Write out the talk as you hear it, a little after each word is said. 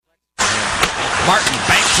Martin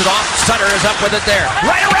banks it off. Sutter is up with it there.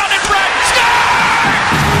 Right around in front. Score!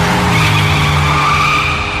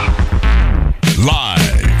 Live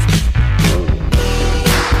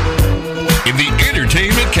in the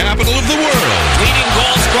entertainment capital of the world. Leading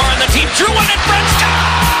goal scorer on the team. Drew one in front.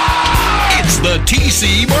 Score! It's the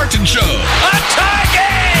T.C. Martin Show. A tie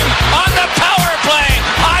game on the power play.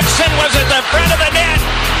 Hodgson was at the front of the net.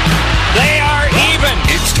 They are even.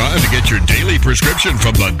 It's time to get your daily prescription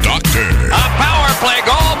from the doctor. A power play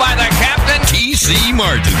goal by the captain. T.C.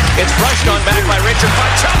 Martin. It's brushed on back by Richard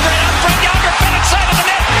Butchum. Right up front. Younger fed inside of the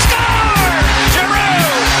net. Score!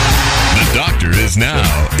 Giroux! The doctor is now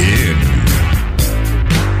in.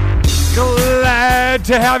 Glad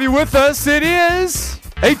to have you with us. It is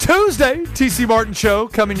a Tuesday T.C. Martin Show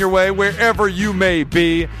coming your way wherever you may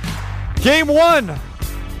be. Game 1,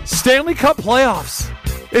 Stanley Cup playoffs.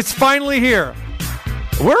 It's finally here.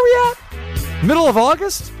 Where are we at? Middle of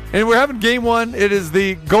August? And we're having game 1. It is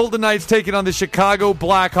the Golden Knights taking on the Chicago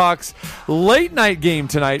Blackhawks. Late night game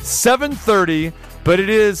tonight, 7:30, but it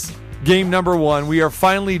is game number 1. We are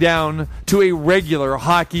finally down to a regular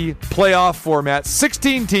hockey playoff format.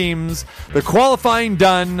 16 teams, the qualifying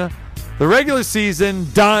done, the regular season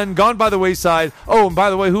done, gone by the wayside. Oh, and by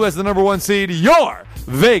the way, who has the number 1 seed? Your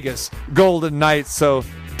Vegas Golden Knights. So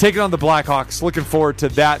taking on the Blackhawks. Looking forward to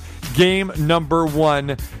that. Game number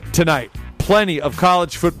 1 tonight. Plenty of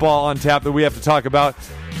college football on tap that we have to talk about.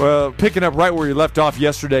 Picking up right where you left off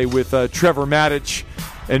yesterday with Trevor Maddich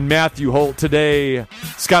and Matthew Holt. Today,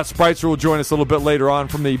 Scott Spreitzer will join us a little bit later on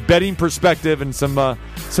from the betting perspective and some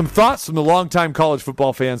thoughts from the longtime college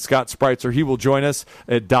football fan, Scott Spreitzer. He will join us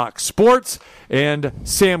at Doc Sports. And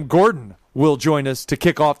Sam Gordon will join us to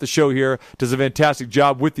kick off the show here. Does a fantastic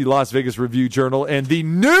job with the Las Vegas Review-Journal. And the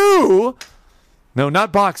new, no,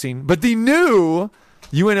 not boxing, but the new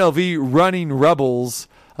UNLV Running Rebels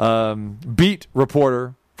beat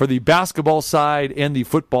reporter for the basketball side and the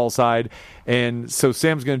football side. And so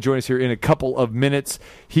Sam's going to join us here in a couple of minutes.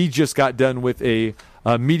 He just got done with a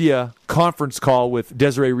media conference call with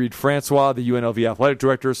Desiree Reed-Francois, the UNLV athletic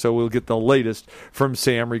director, so we'll get the latest from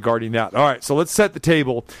Sam regarding that. All right, so let's set the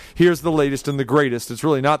table. Here's the latest and the greatest. It's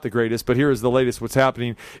really not the greatest, but here is the latest what's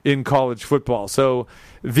happening in college football. So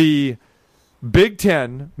the Big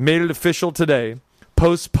Ten made it official today,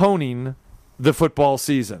 postponing the football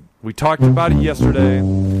season. We talked about it yesterday,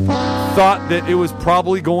 thought that it was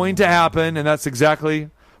probably going to happen, and that's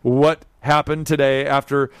exactly what happened today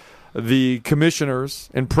after the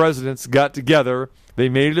commissioners and presidents got together. They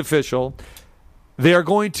made it official. They are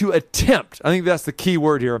going to attempt, I think that's the key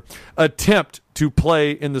word here, attempt to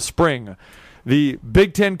play in the spring. The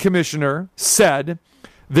Big Ten commissioner said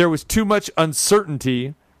there was too much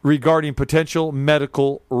uncertainty regarding potential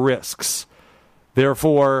medical risks.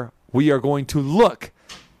 Therefore, we are going to look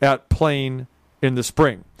at playing in the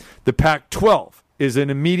spring. The Pac-12 is in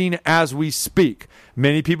a meeting as we speak.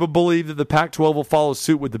 Many people believe that the Pac-12 will follow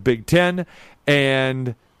suit with the Big Ten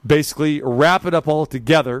and basically wrap it up all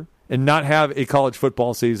together and not have a college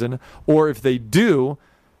football season. Or if they do,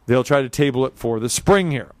 they'll try to table it for the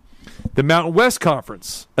spring here. The Mountain West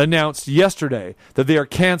Conference announced yesterday that they are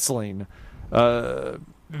canceling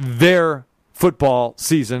their football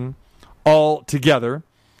season altogether.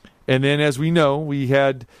 And then, as we know, we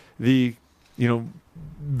had the,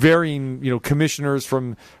 varying, commissioners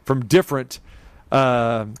from different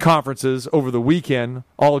conferences over the weekend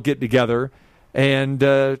all get together and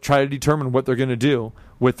try to determine what they're going to do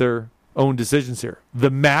with their own decisions here.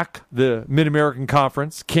 The MAC, the Mid-American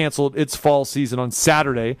Conference, canceled its fall season on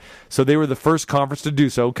Saturday, so they were the first conference to do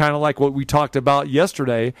so, kind of like what we talked about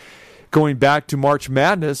yesterday, going back to March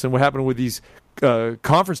Madness and what happened with these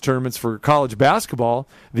conference tournaments for college basketball.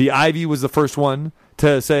 The Ivy was the first one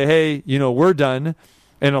to say, hey, we're done.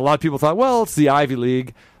 And a lot of people thought, well, it's the Ivy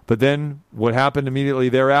League. But then what happened immediately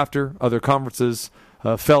thereafter, other conferences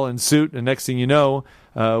fell in suit. And next thing you know,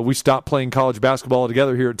 we stopped playing college basketball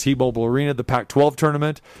together here at T-Mobile Arena, the Pac-12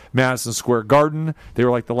 tournament, Madison Square Garden. They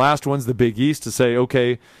were like the last ones, the Big East, to say,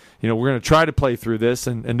 okay, we're going to try to play through this.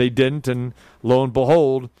 And they didn't. And lo and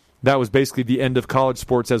behold, that was basically the end of college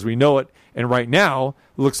sports as we know it. And right now,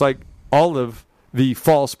 it looks like all of the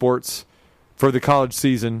fall sports for the college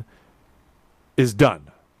season is done.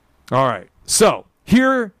 All right. So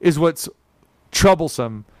here is what's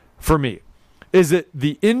troublesome for me, is that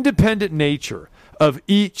the independent nature of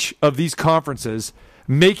each of these conferences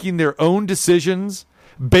making their own decisions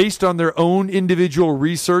based on their own individual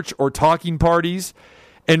research or talking parties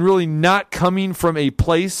and really not coming from a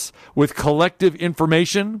place with collective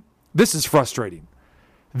information. This is frustrating.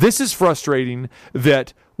 This is frustrating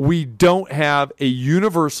that we don't have a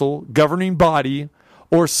universal governing body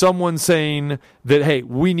or someone saying that, hey,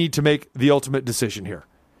 we need to make the ultimate decision here.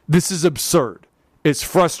 This is absurd. It's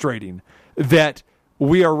frustrating that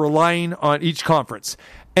we are relying on each conference.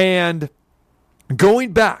 And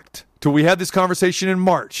going back to, we had this conversation in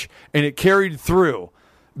March, and it carried through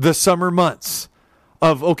the summer months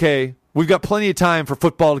of, okay, we've got plenty of time for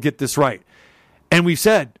football to get this right. And we've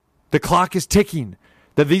said the clock is ticking,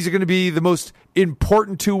 that these are going to be the most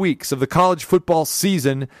important 2 weeks of the college football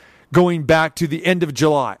season going back to the end of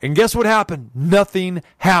July. And guess what happened? Nothing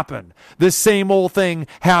happened. The same old thing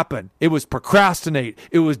happened. It was procrastinate.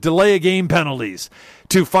 It was delay of game penalties.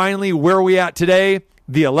 To finally where are we at today?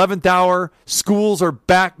 The 11th hour. Schools are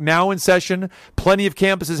back now in session. Plenty of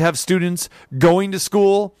campuses have students going to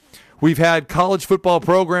school. We've had college football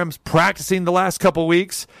programs practicing the last couple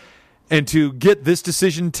weeks. And to get this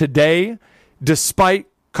decision today, despite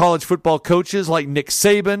college football coaches like Nick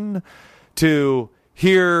Saban, to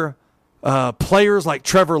hear players like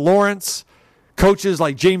Trevor Lawrence, coaches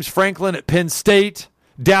like James Franklin at Penn State,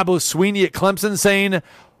 Dabo Swinney at Clemson saying,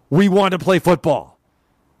 we want to play football.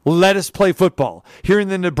 Let us play football. Hearing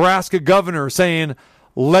the Nebraska governor saying,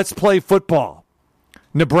 let's play football.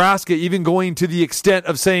 Nebraska even going to the extent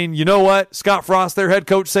of saying, you know what, Scott Frost, their head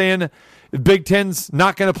coach, saying, Big Ten's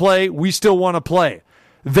not going to play. We still want to play.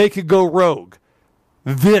 They could go rogue.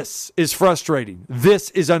 This is frustrating. This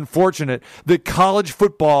is unfortunate that college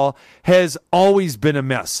football has always been a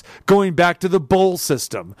mess. Going back to the bowl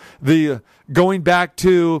system, going back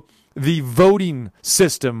to the voting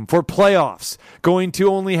system for playoffs, going to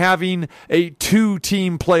only having a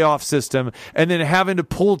 2-team playoff system, and then having to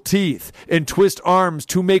pull teeth and twist arms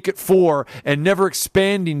to make it 4 and never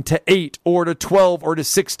expanding to 8 or to 12 or to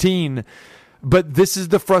 16. But this is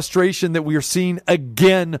the frustration that we are seeing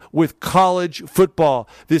again with college football,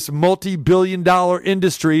 this multi-billion-dollar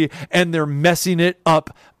industry, and they're messing it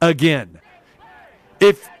up again.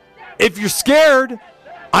 If you're scared,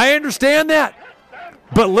 I understand that.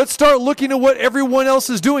 But let's start looking at what everyone else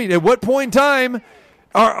is doing. At what point in time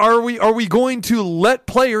are we going to let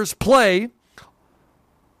players play,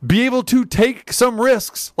 be able to take some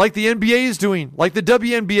risks like the NBA is doing, like the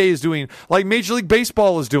WNBA is doing, like Major League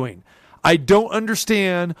Baseball is doing? I don't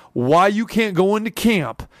understand why you can't go into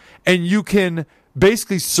camp and you can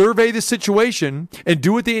basically survey the situation and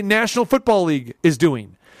do what the National Football League is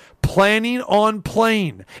doing. Planning on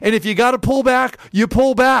playing. And if you got to pull back, you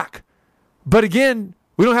pull back. But again,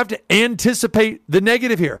 we don't have to anticipate the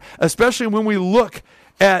negative here, especially when we look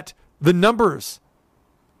at the numbers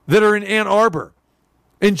that are in Ann Arbor.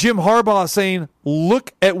 And Jim Harbaugh saying,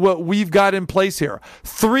 look at what we've got in place here.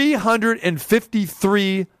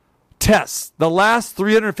 353 tests. The last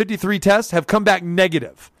 353 tests have come back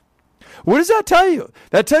negative. What does that tell you?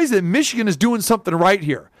 That tells you that Michigan is doing something right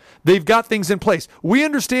here. They've got things in place. We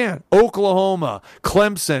understand Oklahoma,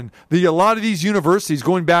 Clemson, a lot of these universities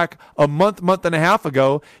going back a month and a half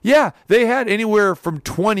ago, yeah, they had anywhere from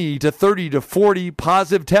 20 to 30 to 40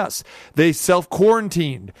 positive tests. They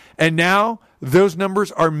self-quarantined, and now those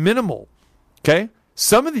numbers are minimal. Okay?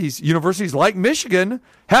 Some of these universities, like Michigan,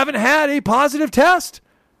 haven't had a positive test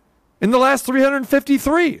in the last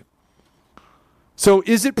 353. So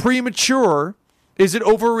is it premature? Is it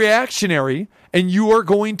overreactionary? And you are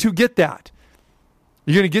going to get that.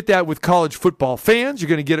 You're going to get that with college football fans. You're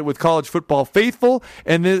going to get it with college football faithful.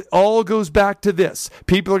 And it all goes back to this.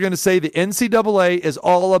 People are going to say the NCAA is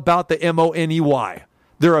all about the money.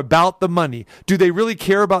 They're about the money. Do they really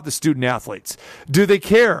care about the student athletes? Do they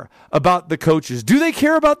care about the coaches? Do they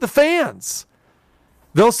care about the fans?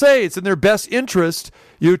 They'll say it's in their best interest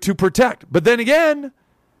to protect. But then again,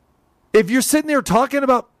 if you're sitting there talking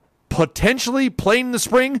about potentially playing in the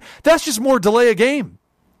spring, that's just more delay a game.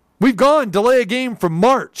 We've gone delay a game from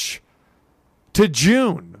March to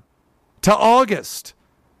June to August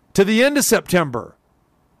to the end of September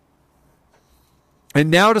and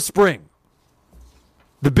now to spring.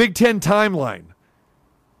 The Big Ten timeline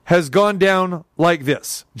has gone down like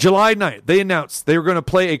this. July 9th, they announced they were going to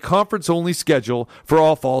play a conference-only schedule for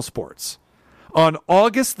all fall sports. On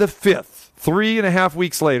August the 5th, 3.5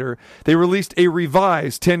 weeks later, they released a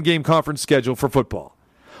revised 10-game conference schedule for football.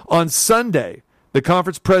 On Sunday, the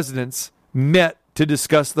conference presidents met to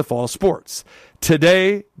discuss the fall sports.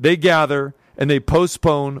 Today, they gather and they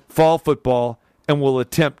postpone fall football and will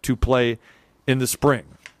attempt to play in the spring.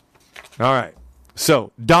 All right.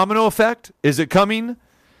 So, domino effect, is it coming?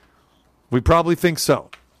 We probably think so.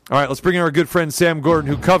 All right, let's bring in our good friend Sam Gordon,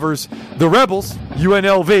 who covers the Rebels,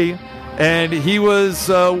 UNLV, and he was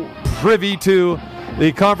privy to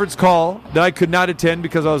the conference call that I could not attend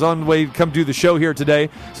because I was on the way to come do the show here today.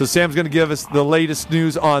 So Sam's going to give us the latest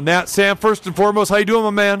news on that. Sam, first and foremost, how you doing, my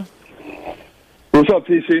man? What's up,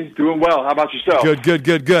 TC? Doing well. How about yourself?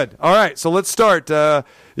 Good. All right, so let's start.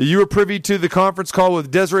 You were privy to the conference call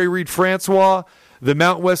with Desiree Reed-Francois. The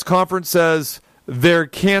Mountain West Conference says they're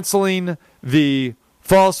canceling the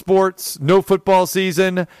fall sports, no football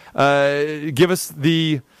season. Give us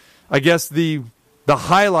the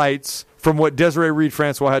highlights from what Desiree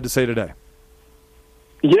Reed-Francois had to say today.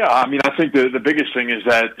 Yeah, I mean, I think the biggest thing is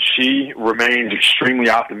that she remains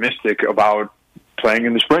extremely optimistic about playing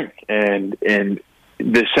in the spring. And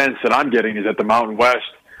the sense that I'm getting is that the Mountain West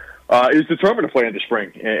is determined to play in the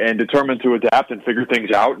spring and determined to adapt and figure things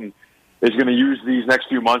out, and is going to use these next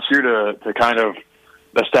few months here to kind of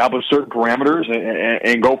establish certain parameters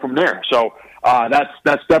and go from there. So that's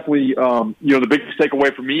definitely the biggest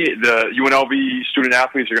takeaway for me. The UNLV student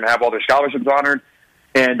athletes are going to have all their scholarships honored.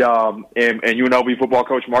 And UNLV football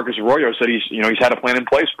coach Marcus Arroyo said he's had a plan in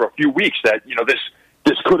place for a few weeks that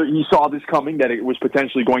he saw this coming, that it was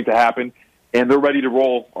potentially going to happen, and they're ready to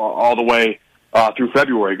roll all the way through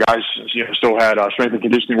February. Guys, still had strength and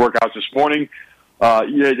conditioning workouts this morning.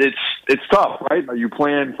 It's tough, right? You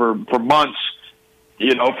plan for months.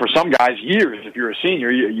 For some guys, years. If you're a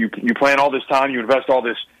senior, you plan all this time, you invest all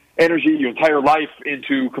this energy, your entire life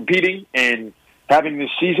into competing and having this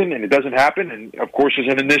season, and it doesn't happen. And of course,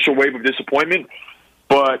 there's an initial wave of disappointment.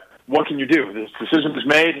 But what can you do? This decision is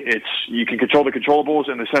made. You can control the controllables,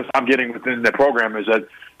 and the sense I'm getting within the program is that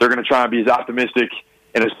they're going to try and be as optimistic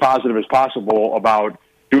and as positive as possible about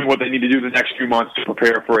doing what they need to do the next few months to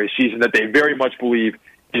prepare for a season that they very much believe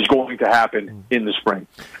is going to happen in the spring.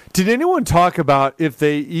 Did anyone talk about if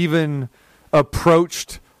they even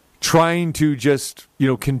approached trying to just,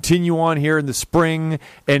 continue on here in the spring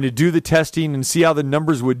and to do the testing and see how the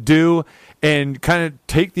numbers would do and kind of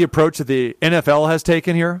take the approach that the NFL has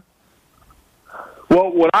taken here?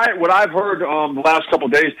 Well, what I've heard the last couple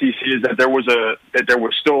of days, TC, is that there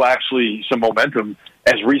was still actually some momentum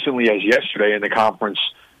as recently as yesterday in the conference.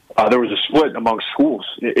 There was a split among schools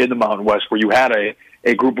in the Mountain West where you had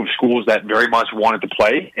a group of schools that very much wanted to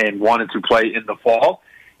play and wanted to play in the fall.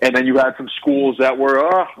 And then you had some schools that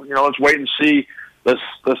were, let's wait and see.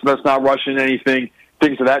 Let's not rush into anything,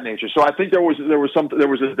 things of that nature. So I think there was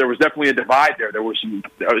definitely a divide there. There was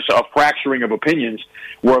a fracturing of opinions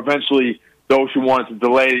where eventually those who wanted to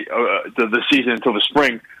delay the season until the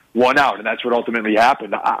spring won out, and that's what ultimately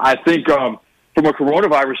happened. I think from a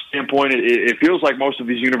coronavirus standpoint, it feels like most of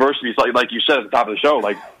these universities, like you said at the top of the show,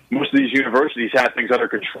 like most of these universities had things under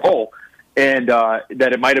control. And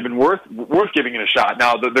that it might have been worth giving it a shot.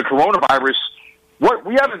 Now, the coronavirus,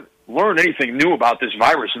 we haven't learned anything new about this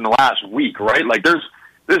virus in the last week, right? Like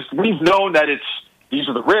we've known that these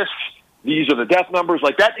are the risks, these are the death numbers.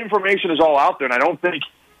 Like that information is all out there, and I don't think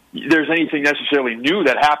there's anything necessarily new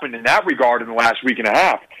that happened in that regard in the last week and a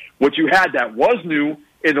half. What you had that was new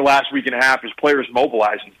in the last week and a half is players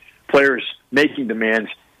mobilizing, players making demands,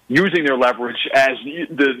 using their leverage as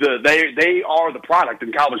they are the product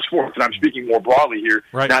in college sports, and I'm speaking more broadly here,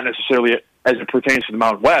 right, not necessarily as it pertains to the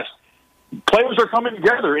Mountain West. Players are coming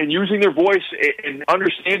together and using their voice and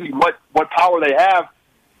understanding what power they have,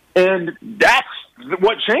 and that's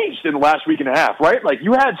what changed in the last week and a half, right? Like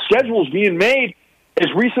you had schedules being made as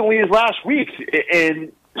recently as last week,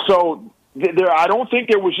 and so I don't think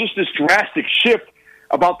there was just this drastic shift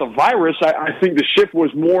about the virus. I think the shift was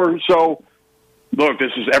more so, look,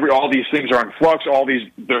 all these things are in flux.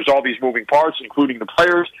 There's all these moving parts, including the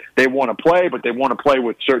players. They want to play, but they want to play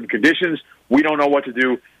with certain conditions. We don't know what to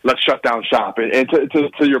do. Let's shut down shop. And to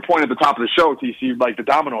your point at the top of the show, TC, like the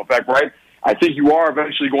domino effect, right? I think you are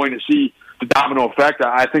eventually going to see the domino effect.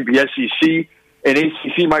 I think the SEC and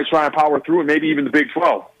ACC might try and power through, and maybe even the Big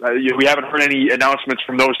 12. We haven't heard any announcements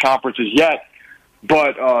from those conferences yet,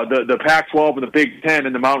 but the Pac-12 and the Big 10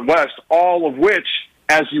 and the Mountain West, all of which,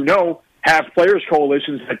 as you know, have players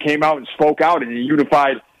coalitions that came out and spoke out and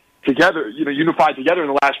unified together in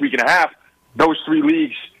the last week and a half. Those three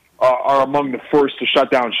leagues are among the first to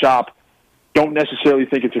shut down shop. Don't necessarily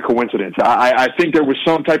think it's a coincidence. I think there was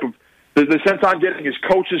some type of the sense I'm getting is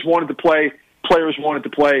coaches wanted to play, players wanted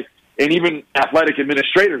to play, and even athletic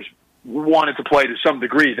administrators wanted to play to some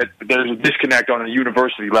degree. That there's a disconnect on a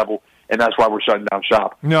university level, and that's why we're shutting down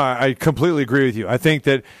shop. No, I completely agree with you. I think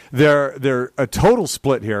that they're a total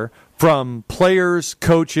split here from players,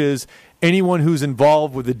 coaches, anyone who's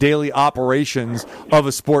involved with the daily operations of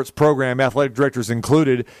a sports program, athletic directors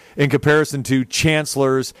included, in comparison to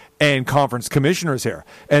chancellors and conference commissioners here.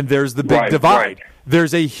 And there's the big divide. Right.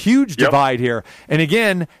 There's a huge divide here. And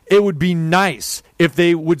again, it would be nice if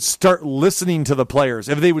they would start listening to the players,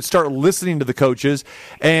 if they would start listening to the coaches.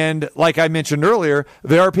 And like I mentioned earlier,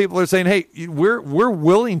 there are people that are saying, hey, we're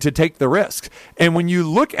willing to take the risks. And when you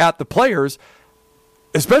look at the players,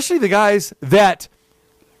 especially the guys that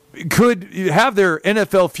could have their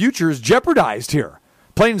NFL futures jeopardized here.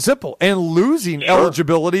 Plain and simple, and losing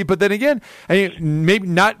eligibility, but then again, maybe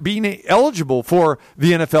not being eligible for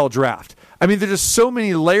the NFL draft. I mean, there's just so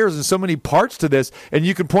many layers and so many parts to this, and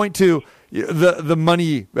you can point to the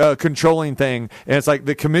money controlling thing, and it's like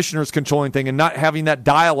the commissioners controlling thing, and not having that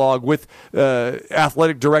dialogue with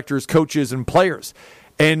athletic directors, coaches, and players.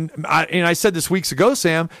 And I said this weeks ago,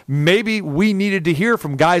 Sam, maybe we needed to hear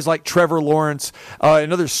from guys like Trevor Lawrence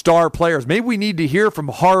and other star players. Maybe we need to hear from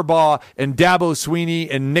Harbaugh and Dabo Swinney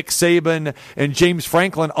and Nick Saban and James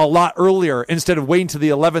Franklin a lot earlier instead of waiting to the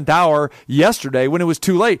 11th hour yesterday when it was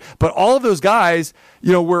too late. But all of those guys,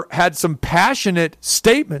 had some passionate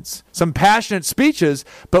statements, some passionate speeches.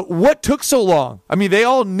 But what took so long? I mean, they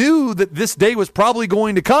all knew that this day was probably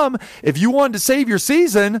going to come. If you wanted to save your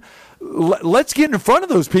season, let's get in front of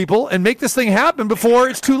those people and make this thing happen before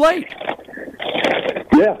it's too late.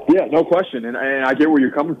 Yeah, no question. And I get where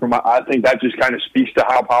you're coming from. I think that just kind of speaks to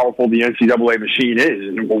how powerful the NCAA machine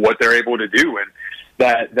is and what they're able to do. And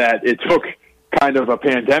that it took kind of a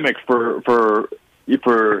pandemic for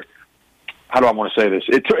how do I want to say this?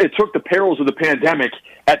 It took the perils of the pandemic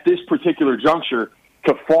at this particular juncture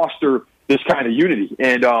to foster this kind of unity.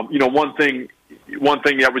 And, one thing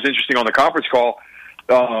that was interesting on the conference call,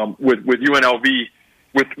 with UNLV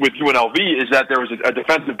is that there was a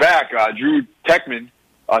defensive back, Drew Techman,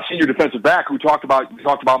 senior defensive back, who talked about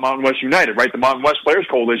Mountain West United, right? The Mountain West Players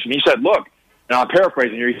Coalition. He said, "Look," and I'm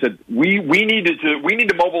paraphrasing here. He said, "We need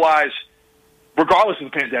to mobilize regardless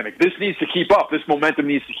of the pandemic. This needs to keep up. This momentum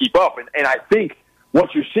needs to keep up." And I think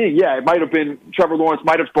what you're seeing, it might have been Trevor Lawrence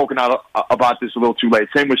might have spoken out about this a little too late.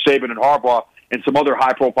 Same with Saban and Harbaugh and some other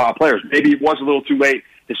high-profile players. Maybe it was a little too late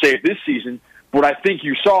to save this season. What I think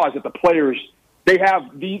you saw is that the players, they have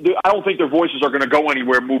I don't think their voices are going to go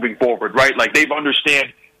anywhere moving forward, right? Like they've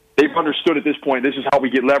understood at this point, this is how we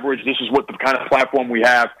get leverage, this is what the kind of platform we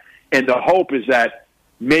have. And the hope is that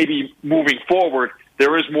maybe moving forward,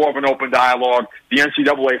 there is more of an open dialogue. The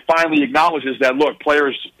NCAA finally acknowledges that, look,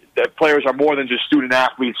 players are more than just student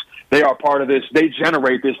athletes. They are part of this. They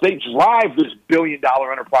generate this. They drive this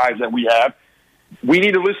billion-dollar enterprise that we have. We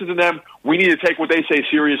need to listen to them. We need to take what they say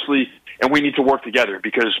seriously. And we need to work together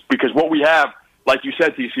because what we have, like you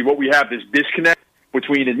said, TC, what we have, this disconnect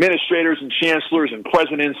between administrators and chancellors and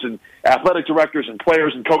presidents and athletic directors and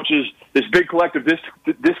players and coaches, this big collective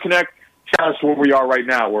disconnect, got us to where we are right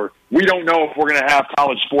now, where we don't know if we're going to have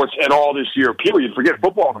college sports at all this year, period. Forget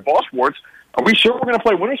football and ball sports. Are we sure we're going to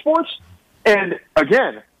play winter sports? And,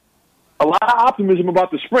 again, a lot of optimism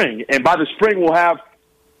about the spring. And by the spring, we'll have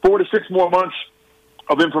 4 to 6 more months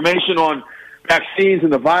of information on vaccines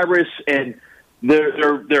and the virus, and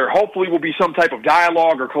there hopefully will be some type of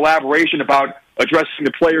dialogue or collaboration about addressing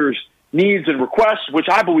the players' needs and requests, which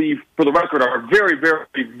I believe, for the record, are very, very,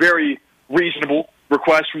 very reasonable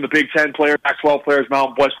requests from the Big Ten players, Pac-12 players,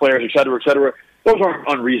 Mountain West players, et cetera, et cetera. Those aren't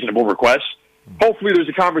unreasonable requests. Hopefully there's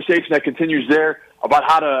a conversation that continues there about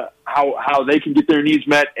how they can get their needs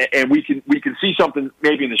met, and we can see something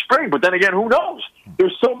maybe in the spring. But then again, who knows?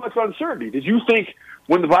 There's so much uncertainty. Did you think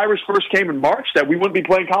when the virus first came in March that we wouldn't be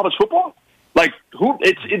playing college football?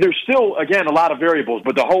 There's still, again, a lot of variables,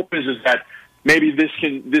 but the hope is that maybe this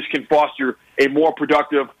can foster a more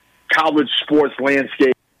productive college sports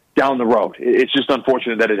landscape down the road. It's just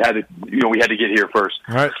unfortunate that we had to get here first.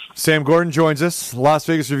 All right. Sam Gordon joins us. Las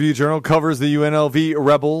Vegas Review-Journal covers the UNLV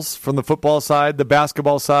Rebels from the football side, the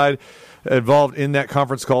basketball side, involved in that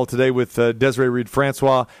conference call today with Desiree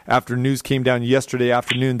Reed-Francois after news came down yesterday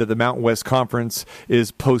afternoon that the Mountain West Conference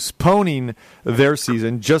is postponing their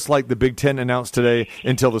season, just like the Big Ten announced today,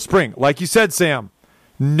 until the spring. Like you said, Sam,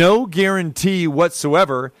 no guarantee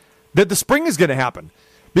whatsoever that the spring is going to happen.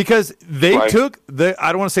 Because they took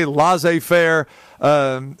I don't want to say laissez-faire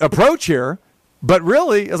approach here, but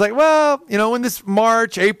really, it's like, well, in this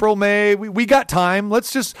March, April, May, we got time.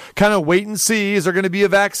 Let's just kind of wait and see. Is there going to be a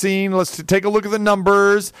vaccine? Let's take a look at the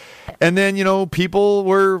numbers. And then, people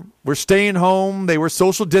were staying home. They were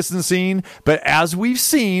social distancing. But as we've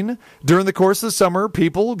seen during the course of the summer,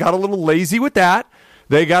 people got a little lazy with that.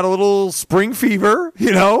 They got a little spring fever,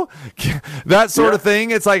 that sort of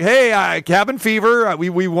thing. It's like, hey, cabin fever,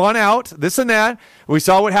 we want out, this and that. We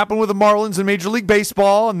saw what happened with the Marlins in Major League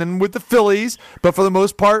Baseball and then with the Phillies. But for the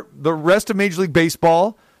most part, the rest of Major League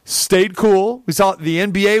Baseball stayed cool. We saw the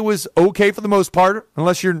NBA was okay for the most part,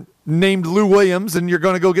 unless you're named Lou Williams and you're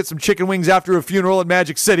going to go get some chicken wings after a funeral at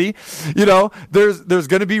Magic City. There's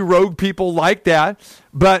going to be rogue people like that.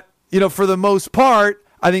 But, for the most part,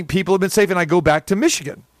 I think people have been safe, and I go back to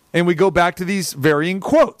Michigan, and we go back to these varying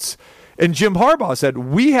quotes. And Jim Harbaugh said,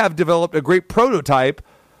 we have developed a great prototype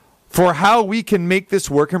for how we can make this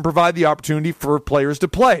work and provide the opportunity for players to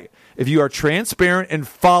play. If you are transparent and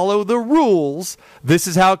follow the rules, this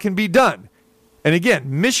is how it can be done. And again,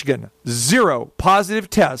 Michigan, 0 positive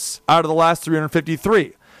tests out of the last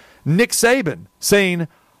 353. Nick Saban saying,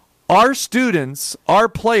 our students, our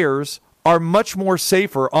players are much more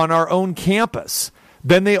safer on our own campus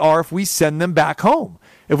than they are if we send them back home,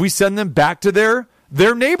 if we send them back to their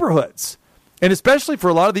neighborhoods. And especially for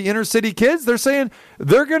a lot of the inner city kids, they're saying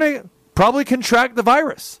they're going to probably contract the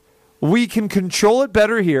virus. We can control it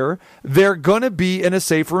better here. They're going to be in a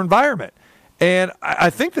safer environment. And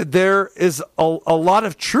I think that there is a lot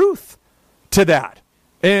of truth to that.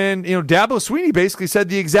 And, Dabo Swinney basically said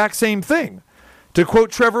the exact same thing. To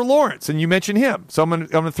quote Trevor Lawrence, and you mentioned him, so I'm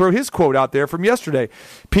going to throw his quote out there from yesterday.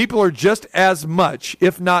 People are just as much,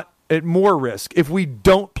 if not at more risk, if we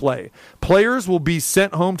don't play. Players will be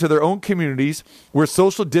sent home to their own communities where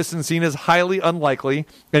social distancing is highly unlikely,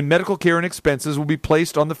 and medical care and expenses will be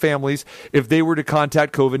placed on the families if they were to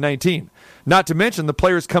contact COVID-19. Not to mention the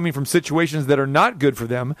players coming from situations that are not good for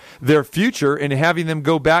them, their future, and having them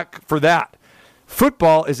go back for that.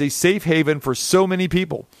 Football is a safe haven for so many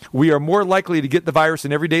people. We are more likely to get the virus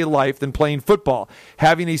in everyday life than playing football.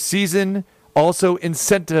 Having a season also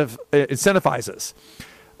incentivizes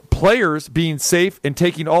players being safe and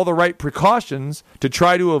taking all the right precautions to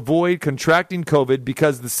try to avoid contracting COVID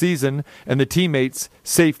because the season and the teammates'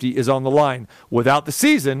 safety is on the line. Without the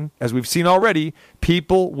season, as we've seen already,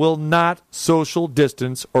 people will not social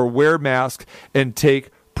distance or wear masks and take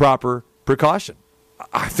proper precaution.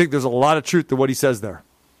 I think there's a lot of truth to what he says there.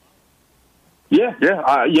 Yeah.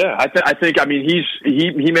 I think. I mean,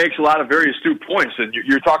 he makes a lot of very astute points, and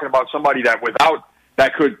you're talking about somebody that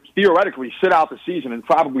could theoretically sit out the season and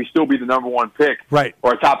probably still be the number one pick, right,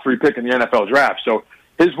 or a top 3 pick in the NFL draft. So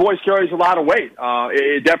his voice carries a lot of weight.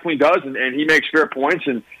 It definitely does, and he makes fair points.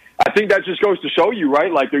 And I think that just goes to show you,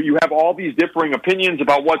 right? Like you have all these differing opinions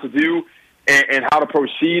about what to do and how to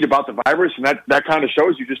proceed about the virus, and that kind of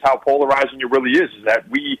shows you just how polarizing it really is that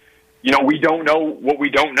we don't know what we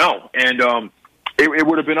don't know. And it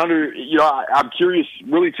would have been I'm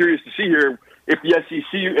really curious to see here if the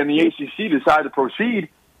SEC and the ACC decide to proceed,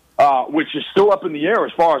 which is still up in the air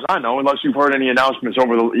as far as I know, unless you've heard any announcements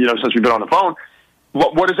over since we've been on the phone.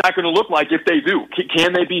 What is that going to look like if they do?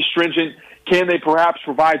 Can they be stringent? Can they perhaps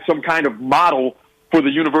provide some kind of model for the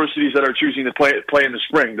universities that are choosing to play in the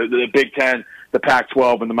spring, the Big Ten, the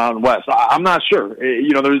Pac-12, and the Mountain West? I'm not sure.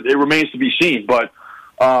 It remains to be seen. But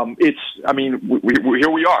here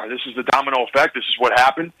we are. This is the domino effect. This is what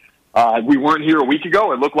happened. We weren't here a week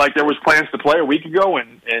ago. It looked like there was plans to play a week ago,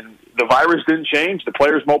 and the virus didn't change. The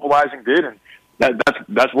players mobilizing did, and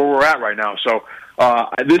that's where we're at right now. So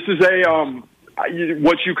this is a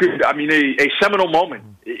seminal moment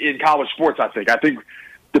in college sports. I think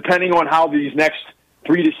depending on how these next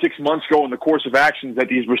 3 to 6 months go in the course of actions that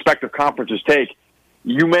these respective conferences take,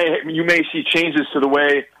 you may see changes to the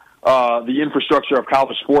way the infrastructure of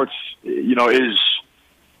college sports, is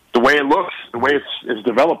the way it looks, the way it's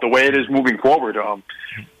developed, the way it is moving forward.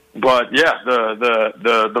 But yeah,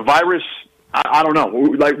 the virus, I don't know.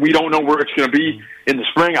 Like, we don't know where it's going to be in the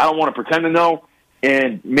spring. I don't want to pretend to know.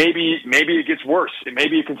 And maybe it gets worse, and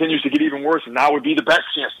maybe it continues to get even worse, and now would be the best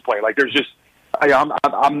chance to play. Like, there's just,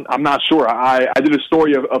 I'm not sure. I did a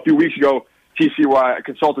story a few weeks ago, TC, where I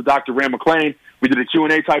consulted Dr. Rand McClain. We did a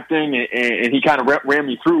Q&A type thing, and he kind of ran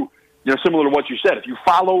me through, similar to what you said. If you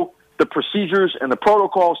follow the procedures and the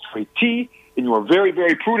protocols to a T, and you are very,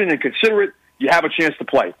 very prudent and considerate, you have a chance to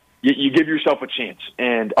play. You give yourself a chance.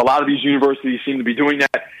 And a lot of these universities seem to be doing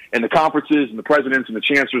that, and the conferences and the presidents and the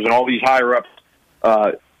chancellors and all these higher-ups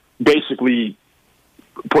basically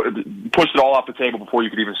pushed it all off the table before you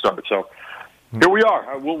could even start. So here we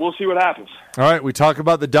are. We'll see what happens. All right, we talk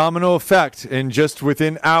about the domino effect, and just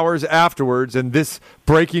within hours afterwards, and this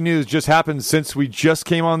breaking news just happened since we just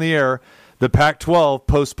came on the air, the Pac-12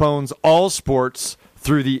 postpones all sports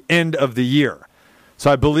through the end of the year.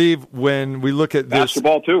 So I believe when we look at this,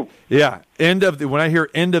 basketball too. Yeah, when I hear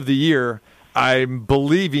end of the year, I'm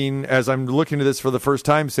believing, as I'm looking at this for the first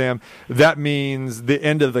time, Sam, that means the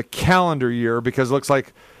end of the calendar year, because it looks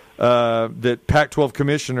like that Pac-12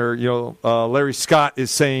 commissioner, Larry Scott, is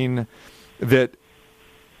saying that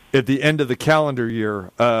at the end of the calendar year,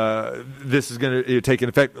 this is going to take an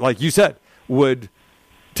effect, like you said, would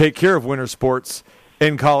take care of winter sports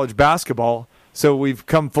in college basketball. So we've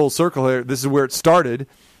come full circle here. This is where it started,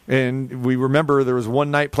 and we remember there was one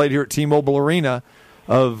night played here at T-Mobile Arena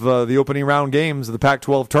of the opening round games of the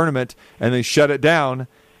Pac-12 tournament, and they shut it down,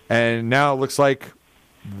 and now it looks like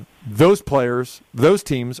those players, those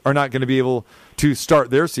teams are not going to be able to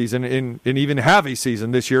start their season and even have a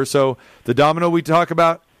season this year. So the domino we talk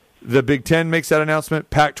about, the Big Ten makes that announcement.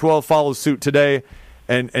 Pac-12 follows suit today.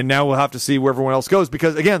 And now we'll have to see where everyone else goes.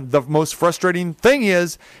 Because, again, the most frustrating thing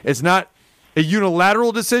is it's not a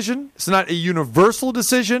unilateral decision. It's not a universal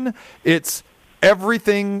decision. It's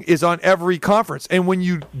everything is on every conference. And when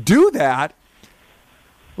you do that,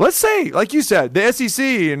 let's say, like you said, the SEC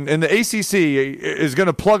and the ACC is going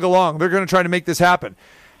to plug along. They're going to try to make this happen.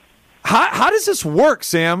 How does this work,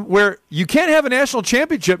 Sam, where you can't have a national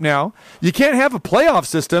championship now, you can't have a playoff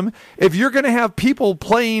system if you're going to have people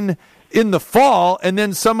playing in the fall and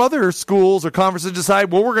then some other schools or conferences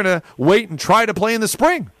decide, well, we're going to wait and try to play in the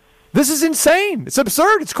spring? This is insane. It's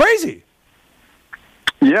absurd. It's crazy.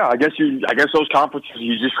 Yeah, I guess those conferences,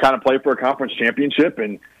 you just kind of play for a conference championship,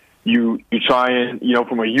 and you try and,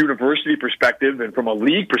 from a university perspective and from a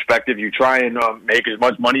league perspective, you try and make as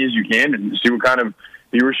much money as you can and see what kind of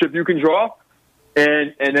viewership you can draw,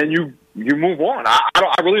 and then you move on.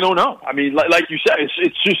 I really don't know. I mean, like you said,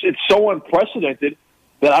 it's so unprecedented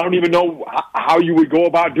that I don't even know how you would go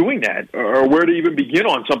about doing that or where to even begin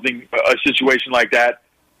on a situation like that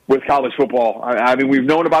with college football. I mean, we've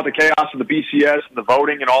known about the chaos of the BCS and the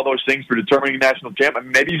voting and all those things for determining national champ. I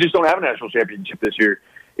mean, maybe you just don't have a national championship this year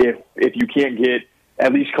if you can't get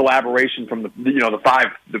at least collaboration from the five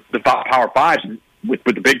Power Fives with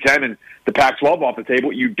the Big Ten and the Pac-12 off the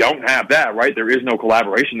table. You don't have that, right? There is no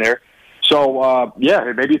collaboration there. So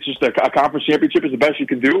maybe it's just a conference championship is the best you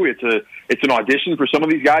can do. It's an audition for some of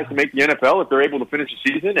these guys to make the NFL if they're able to finish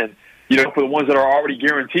the season, and for the ones that are already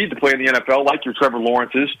guaranteed to play in the NFL, like your Trevor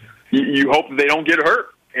Lawrences, you hope that they don't get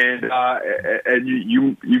hurt, and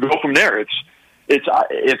you go from there. It's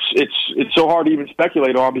so hard to even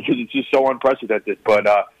speculate on because it's just so unprecedented. But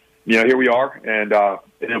here we are, and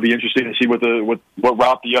it'll be interesting to see what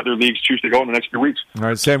route the other leagues choose to go in the next few weeks. All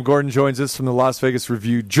right, Sam Gordon joins us from the Las Vegas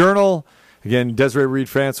Review-Journal. Again, Desiree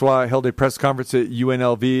Reed-Francois held a press conference at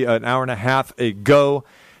UNLV an hour and a half ago,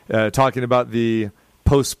 talking about the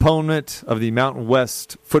postponement of the Mountain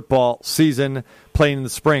West football season playing in the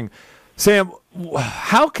spring. Sam,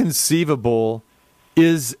 how conceivable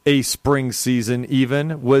is a spring season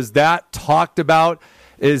even? Was that talked about?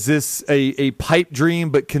 Is this a pipe dream?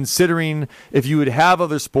 But considering if you would have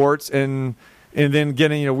other sports and then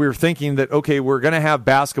getting, we were thinking that, okay, we're going to have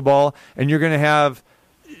basketball and you're going to have,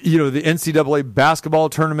 the NCAA basketball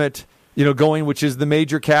tournament, going, which is the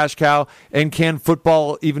major cash cow. And can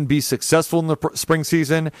football even be successful in the spring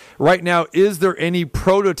season? Right now, is there any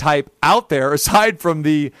prototype out there aside from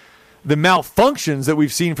the malfunctions that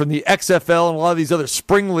we've seen from the XFL and a lot of these other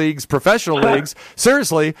spring leagues, professional leagues?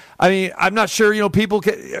 Seriously, I mean, I'm not sure, people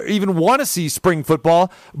can even want to see spring football,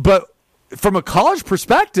 but from a college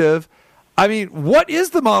perspective, I mean, what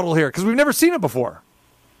is the model here? Because we've never seen it before.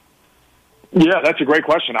 Yeah, that's a great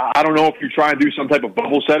question. I don't know if you try and do some type of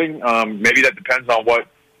bubble setting. Maybe that depends on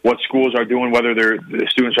what schools are doing, whether the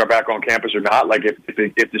students are back on campus or not. Like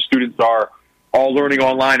if the students are all learning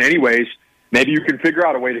online anyways, maybe you can figure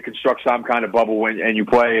out a way to construct some kind of bubble and you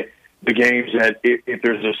play the games that if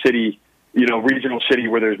there's a city, regional city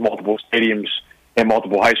where there's multiple stadiums and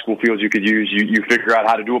multiple high school fields you could use, you figure out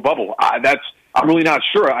how to do a bubble. I'm really not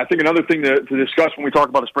sure. I think another thing to discuss when we talk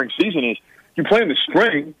about the spring season is you play in the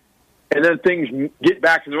spring and then things get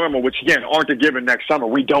back to normal, which, again, aren't a given next summer.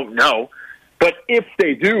 We don't know. But if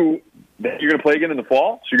they do, then you're going to play again in the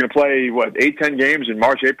fall. So you're going to play, 8-10 games in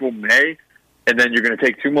March, April, May, and then you're going to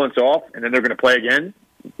take 2 months off, and then they're going to play again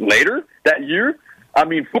later that year. I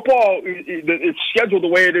mean, football, it's scheduled the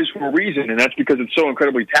way it is for a reason, and that's because it's so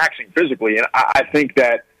incredibly taxing physically. And I think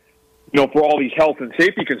that, for all these health and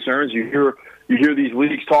safety concerns, you hear these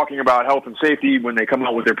leagues talking about health and safety when they come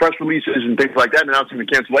out with their press releases and things like that, announcing the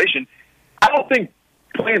cancellation. I don't think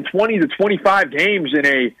playing 20 to 25 games in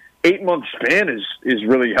a 8-month span is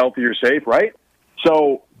really healthy or safe, right?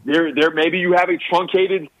 So there maybe you have a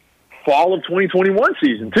truncated fall of 2021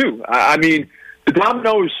 season too. I mean, the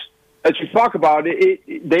dominoes as you talk about it,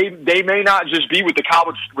 they may not just be with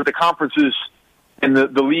the conferences and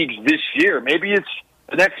the leagues this year. Maybe it's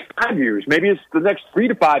the next 5 years. Maybe it's the next 3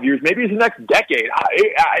 to 5 years. Maybe it's the next decade.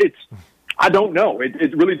 I don't know.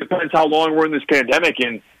 It really depends how long we're in this pandemic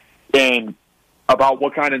and about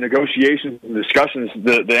what kind of negotiations and discussions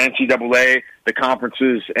the NCAA, the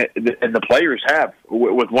conferences, and the players have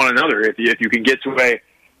with one another. If you can get to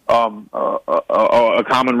a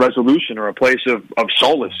common resolution or a place of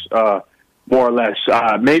solace, more or less,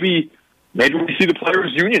 maybe we see the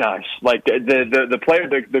players unionize, like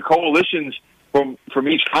the coalitions from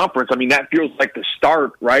each conference. I mean, that feels like the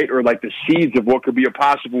start, right, or like the seeds of what could be a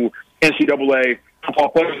possible NCAA Football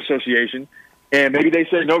Players Association, and maybe they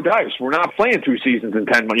say, no dice. We're not playing 2 seasons in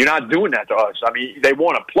 10 months. You're not doing that to us. I mean, they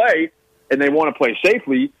want to play, and they want to play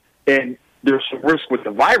safely, and there's some risk with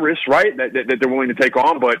the virus, right, that they're willing to take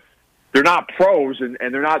on, but they're not pros, and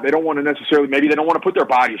they don't want to necessarily, maybe they don't want to put their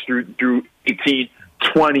bodies through 18,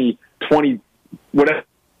 20, whatever,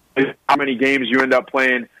 how many games you end up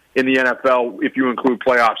playing in the NFL if you include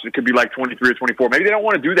playoffs. It could be like 23 or 24. Maybe they don't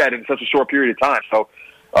want to do that in such a short period of time. So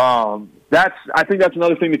I think that's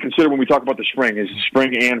another thing to consider when we talk about the spring, is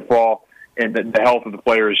spring and fall and the health of the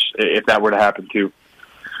players if that were to happen too.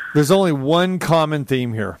 There's only one common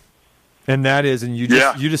theme here, and that is, and you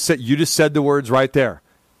just said the words right there.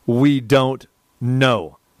 We don't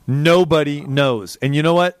know. Nobody knows. And you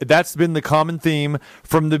know what? That's been the common theme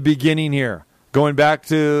from the beginning here, going back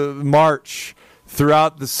to March,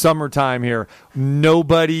 throughout the summertime here.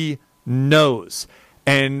 Nobody knows.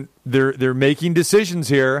 And they're making decisions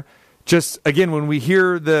here. Just, again, when we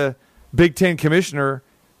hear the Big Ten commissioner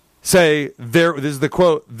say, this is the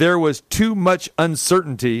quote, there was too much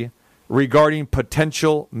uncertainty regarding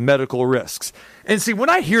potential medical risks. And see, when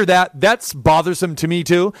I hear that, that's bothersome to me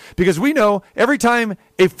too, because we know every time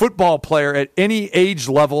a football player at any age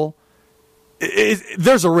level,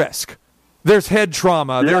 there's a risk. There's head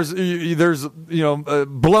trauma. Yeah. There's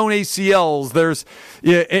blown ACLs. There's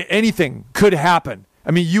anything could happen.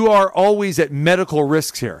 I mean, you are always at medical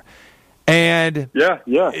risks here. And that's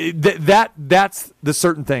the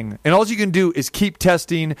certain thing. And all you can do is keep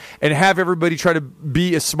testing and have everybody try to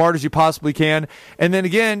be as smart as you possibly can. And then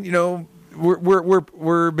again,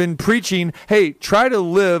 we're been preaching, hey, try to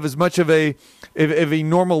live as much of a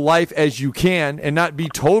normal life as you can and not be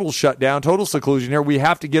total shutdown, total seclusion here. We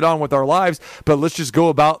have to get on with our lives, but let's just go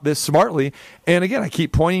about this smartly. And again, I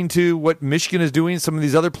keep pointing to what Michigan is doing, some of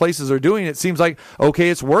these other places are doing. It seems like, okay,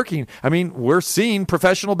 it's working. I mean, we're seeing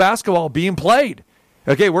professional basketball being played.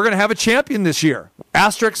 Okay, we're going to have a champion this year,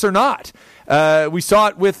 asterisks or not. We saw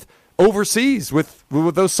it with overseas with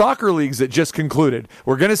those soccer leagues that just concluded.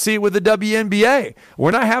 We're going to see it with the WNBA. We're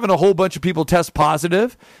not having a whole bunch of people test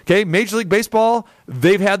positive. Okay, Major League Baseball,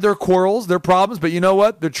 they've had their quarrels, their problems, but you know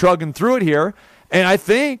what? They're trugging through it here. And I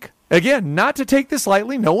think, again, not to take this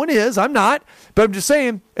lightly, no one is, I'm not, but I'm just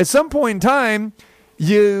saying, at some point in time,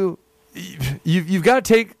 you've got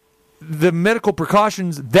to take the medical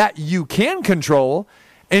precautions that you can control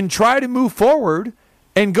and try to move forward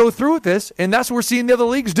and go through with this, and that's what we're seeing the other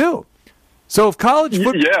leagues do. So if college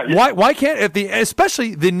football, why can't,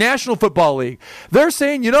 especially the National Football League, they're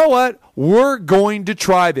saying, you know what, we're going to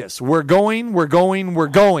try this. We're going.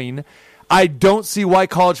 I don't see why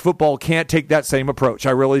college football can't take that same approach.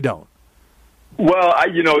 I really don't. Well,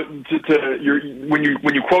 when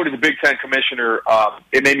you quoted the Big Ten commissioner,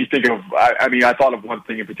 it made me think of, I thought of one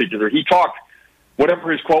thing in particular. He talked,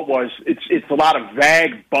 whatever his quote was, it's a lot of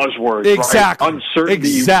vague buzzwords, exactly. Right?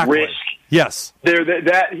 Uncertainty, risk. Yes.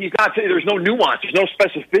 He's not. There's no nuance. There's no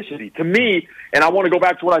specificity. To me, and I want to go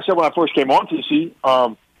back to what I said when I first came on, TC,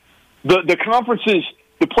 the conferences,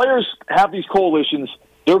 the players have these coalitions.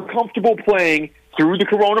 They're comfortable playing through the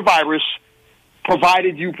coronavirus,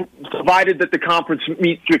 provided that the conferences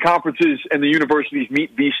and the universities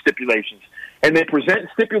meet these stipulations. And they present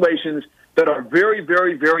stipulations that are very,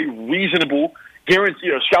 very, very reasonable.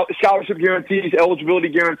 Scholarship guarantees, eligibility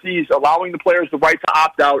guarantees, allowing the players the right to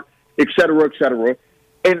opt out, et cetera, et cetera.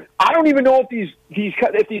 And I don't even know if these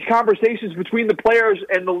conversations between the players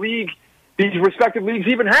and the league, these respective leagues,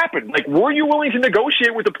 even happened. Like, were you willing to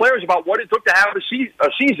negotiate with the players about what it took to have a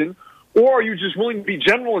season, or are you just willing to be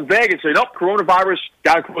general and vague and say, nope, coronavirus,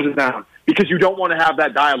 got to close it down, because you don't want to have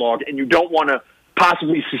that dialogue and you don't want to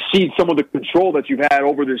possibly secede some of the control that you've had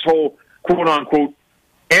over this whole quote-unquote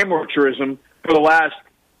amateurism for the last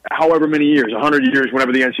however many years, 100 years,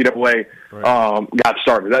 whenever the NCAA got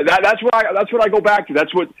started. That's what I go back to. This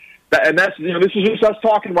is just us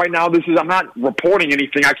talking right now. I'm not reporting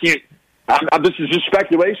anything. This is just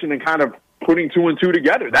speculation and kind of putting two and two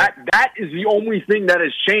together. That is the only thing that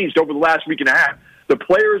has changed over the last week and a half. The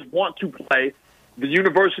players want to play. The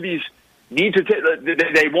universities need to.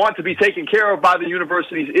 They want to be taken care of by the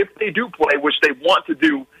universities if they do play, which they want to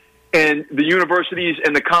do. And the universities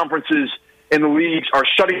and the conferences and the leagues are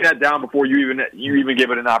shutting that down before you even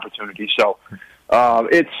give it an opportunity. So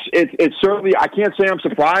it's certainly, I can't say I'm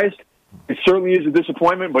surprised. It certainly is a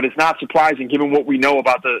disappointment, but it's not surprising given what we know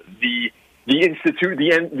about the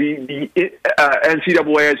NCAA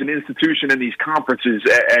as an institution and these conferences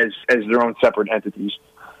as their own separate entities.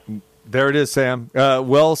 There it is, Sam.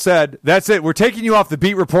 Well said. That's it. We're taking you off the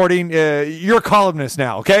beat reporting. You're a columnist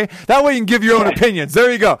now, okay? That way you can give your own opinions.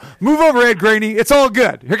 There you go. Move over, Ed Graney. It's all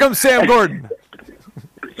good. Here comes Sam Gordon.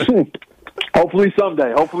 Hopefully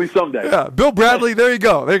someday. Yeah, Bill Bradley, there you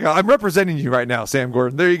go. I'm representing you right now, Sam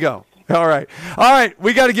Gordon. There you go. All right.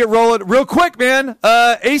 We got to get rolling real quick, man.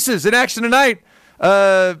 Aces in action tonight.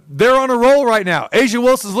 They're on a roll right now. A'ja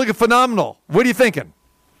Wilson's looking phenomenal. What are you thinking?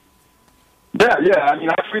 Yeah. I mean,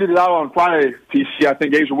 I tweeted it out on Friday, TC. I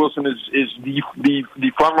think A'ja Wilson is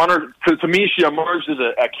the front runner. To me, she emerged as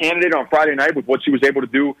a candidate on Friday night with what she was able to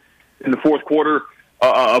do in the fourth quarter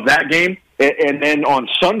of that game. And then on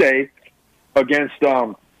Sunday against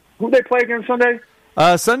who they play against Sunday?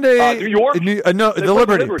 Sunday, New York? No, the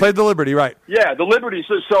Liberty. Played the Liberty, right. Yeah, the Liberty.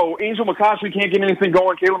 So Angel McCoskey can't get anything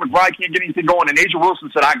going. Kayla McBride can't get anything going. And A'ja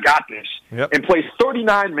Wilson said, I got this. Yep. And plays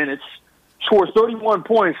 39 minutes, scores 31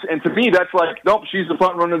 points. And to me, that's like, nope, she's the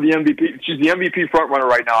front runner of the MVP. She's the MVP front runner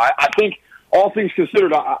right now. I think, all things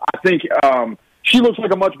considered, I think she looks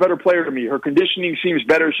like a much better player to me. Her conditioning seems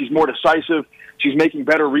better. She's more decisive. She's making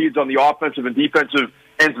better reads on the offensive and defensive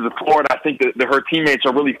ends of the floor. And I think that her teammates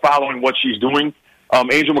are really following what she's doing.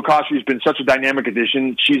 Angel McCoskey has been such a dynamic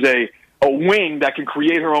addition. She's a wing that can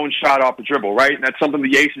create her own shot off the dribble, right? And that's something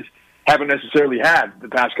the Aces haven't necessarily had the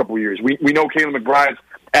past couple of years. We know Kayla McBride's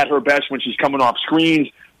at her best when she's coming off screens,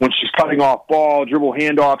 when she's cutting off ball, dribble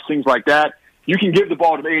handoffs, things like that. You can give the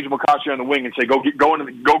ball to Angel McCoskey on the wing and say, go to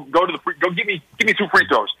the free, go give me 2 free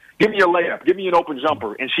throws, give me a layup, give me an open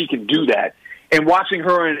jumper, and she can do that. And watching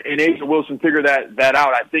her and A'ja Wilson figure that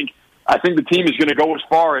out, I think the team is going to go as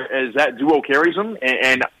far as that duo carries them.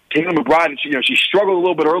 And Kayla McBride, she struggled a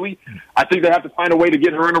little bit early. I think they have to find a way to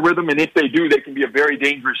get her in a rhythm, and if they do, they can be a very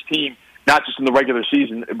dangerous team, not just in the regular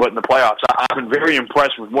season, but in the playoffs. I've been very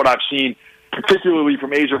impressed with what I've seen, particularly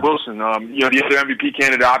from A'ja Wilson. The other MVP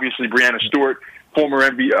candidate, obviously, Breanna Stewart, former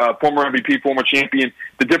MVP, former champion.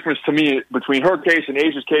 The difference to me between her case and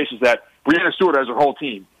A'ja's case is that Breanna Stewart has her whole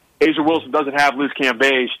team. A'ja Wilson doesn't have Liz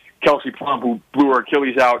Cambage, Kelsey Plum, who blew her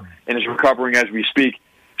Achilles out and is recovering as we speak.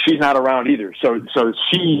 She's not around either. So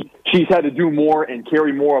she's had to do more and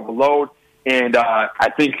carry more of a load. And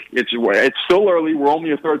I think it's still early. We're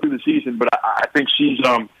only a third through the season, but I think she's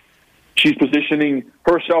positioning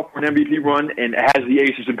herself for an MVP run and has the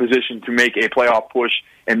Aces in position to make a playoff push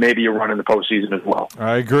and maybe a run in the postseason as well.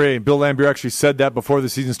 I agree. Bill Laimbeer actually said that before the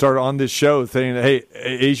season started on this show, saying that, hey,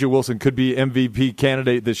 A'ja Wilson could be MVP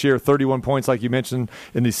candidate this year. 31 points, like you mentioned,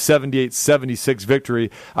 in the 78-76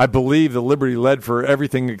 victory. I believe the Liberty led for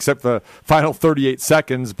everything except the final 38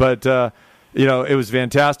 seconds, but it was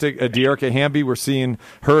fantastic. De'Erica Hamby, we're seeing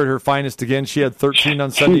her at her finest again. She had 13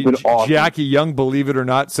 on Sunday. Awesome. Jackie Young, believe it or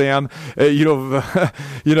not, Sam, we didn't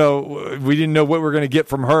know what we were going to get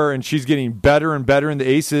from her, and she's getting better and better. And the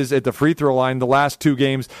Aces at the free throw line, the last 2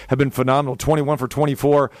 games have been phenomenal. 21 for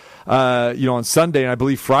 24, on Sunday, and I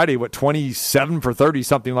believe Friday, 27 for 30,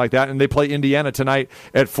 something like that. And they play Indiana tonight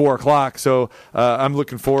at 4:00. So I'm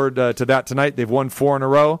looking forward to that tonight. They've won 4 in a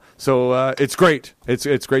row, so it's great.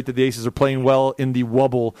 It's great that the Aces are playing well in the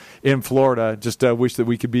Wubble in Florida. Just wish that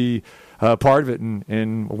we could be part of it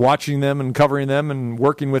and watching them and covering them and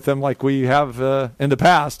working with them like we have in the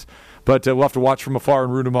past. But we'll have to watch from afar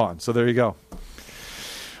and root them on. So there you go.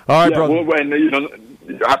 All right, brother.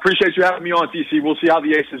 I appreciate you having me on, TC. We'll see how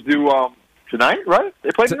the Aces do tonight, right? They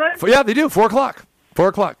play tonight? Yeah, they do. 4:00.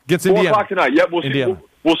 4:00 against Indiana. 4:00 tonight. Yep, we'll see.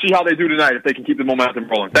 We'll see how they do tonight if they can keep the momentum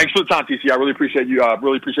rolling. Thanks for the time, TC. I really appreciate you.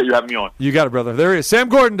 Having me on. You got it, brother. There he is. Sam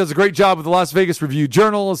Gordon does a great job with the Las Vegas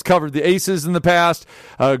Review-Journal. Has covered the Aces in the past.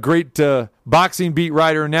 Great boxing beat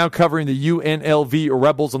writer, now covering the UNLV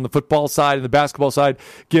Rebels on the football side and the basketball side,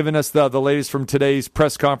 giving us the latest from today's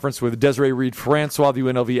press conference with Desiree Reed-Francois, the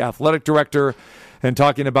UNLV athletic director, and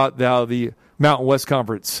talking about how the Mountain West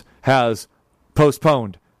Conference has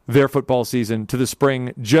postponed their football season to the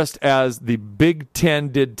spring, just as the Big Ten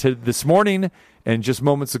did this morning, and just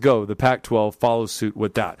moments ago, the Pac-12 follows suit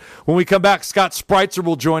with that. When we come back, Scott Spreitzer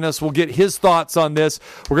will join us. We'll get his thoughts on this.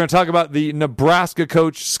 We're going to talk about the Nebraska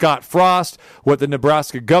coach, Scott Frost, what the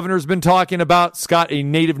Nebraska governor's been talking about, Scott, a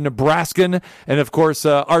native Nebraskan, and, of course,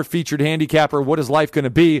 our featured handicapper, what is life going to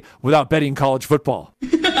be without betting college football?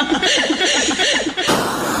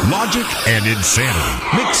 Logic and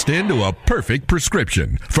insanity mixed into a perfect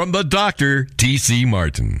prescription from the Dr. T.C.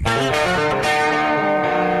 Martin.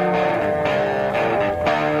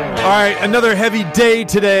 All right, another heavy day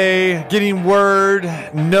today. Getting word,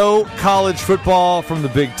 no college football from the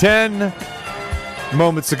Big Ten.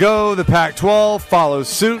 Moments ago, the Pac-12 follows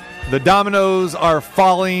suit. The dominoes are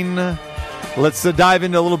falling. Let's dive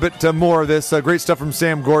into a little bit more of this. Great stuff from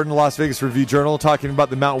Sam Gordon, Las Vegas Review-Journal, talking about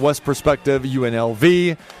the Mountain West perspective,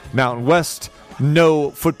 UNLV, Mountain West,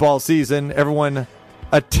 no football season. Everyone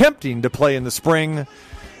attempting to play in the spring.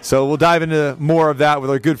 So we'll dive into more of that with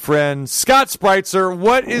our good friend Scott Spreitzer.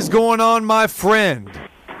 What is going on, my friend?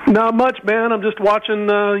 Not much, man. I'm just watching,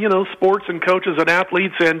 sports and coaches and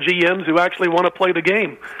athletes and GMs who actually want to play the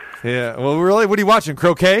game. Yeah. Well, really, what are you watching?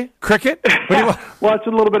 Croquet? Cricket? What are you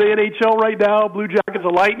watching a little bit of NHL right now. Blue Jackets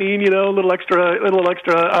of Lightning. A little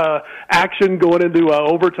extra action going into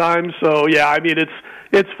overtime. So yeah, I mean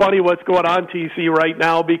it's funny what's going on, TC, right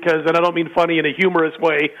now because, and I don't mean funny in a humorous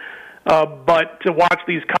way, but to watch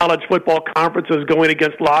these college football conferences going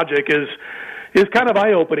against logic is kind of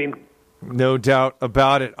eye-opening. No doubt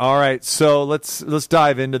about it. All right, so let's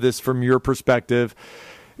dive into this from your perspective.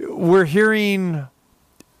 We're hearing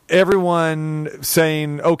everyone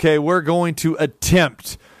saying, okay, we're going to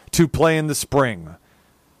attempt to play in the spring.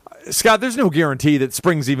 Scott, there's no guarantee that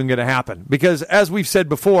spring's even going to happen because, as we've said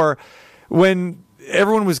before, when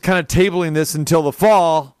everyone was kind of tabling this until the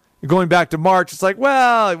fall, going back to March, it's like,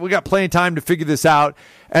 well, we got plenty of time to figure this out,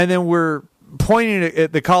 and then we're pointing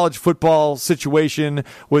at the college football situation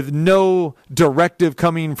with no directive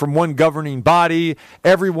coming from one governing body.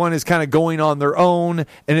 Everyone is kind of going on their own,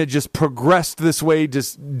 and it just progressed this way,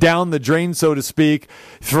 just down the drain, so to speak,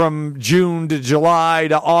 from June to July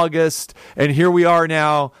to August. And here we are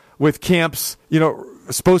now with camps,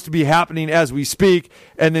 supposed to be happening as we speak,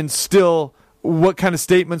 and then still, what kind of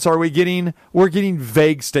statements are we getting? We're getting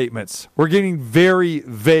vague statements. We're getting very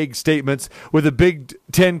vague statements with a Big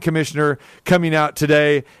Ten commissioner coming out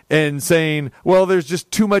today and saying, well, there's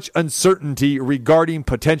just too much uncertainty regarding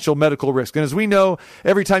potential medical risk. And as we know,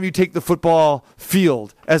 every time you take the football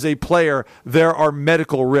field as a player, there are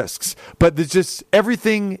medical risks. But there's just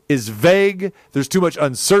everything is vague. There's too much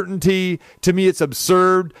uncertainty. To me, it's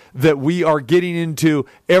absurd that we are getting into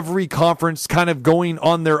every conference kind of going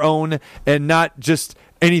on their own and not just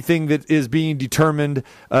anything that is being determined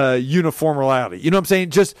uniformity. You know what I'm saying?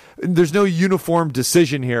 Just there's no uniform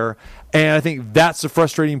decision here. And I think that's the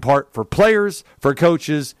frustrating part for players, for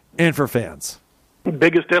coaches, and for fans.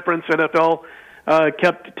 Biggest difference, NFL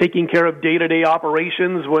kept taking care of day-to-day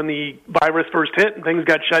operations when the virus first hit and things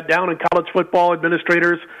got shut down, and college football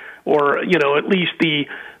administrators or, at least the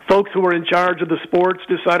folks who were in charge of the sports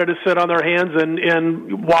decided to sit on their hands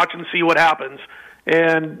and watch and see what happens.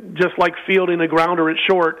 And just like fielding a grounder at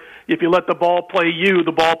short, if you let the ball play you,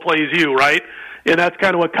 the ball plays you, right? And that's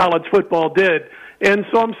kind of what college football did. And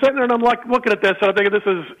so I'm sitting there and I'm like looking at this and I'm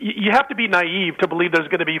thinking you have to be naive to believe there's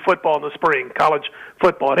going to be football in the spring, college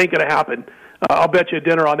football. It ain't going to happen. I'll bet you a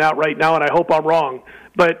dinner on that right now, and I hope I'm wrong.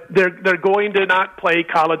 But they're going to not play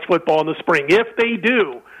college football in the spring. If they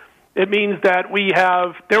do, it means that we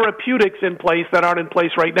have therapeutics in place that aren't in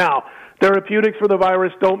place right now. Therapeutics for the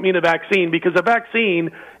virus don't mean a vaccine, because a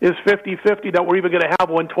vaccine is 50-50 that we're even going to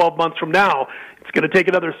have one 12 months from now. It's going to take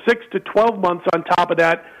another 6 to 12 months on top of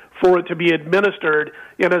that for it to be administered.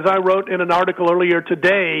 And as I wrote in an article earlier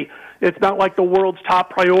today, it's not like the world's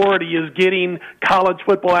top priority is getting college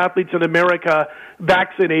football athletes in America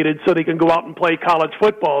vaccinated so they can go out and play college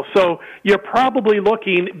football. So you're probably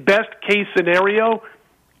looking, best case scenario,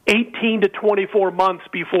 18 to 24 months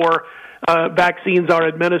before vaccines are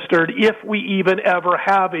administered, if we even ever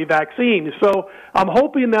have a vaccine. So I'm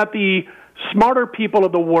hoping that the smarter people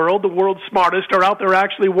of the world's smartest, are out there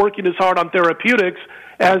actually working as hard on therapeutics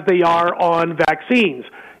as they are on vaccines.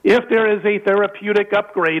 If there is a therapeutic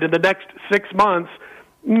upgrade in the next 6 months,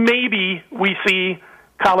 maybe we see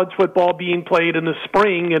college football being played in the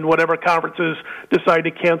spring and whatever conferences decide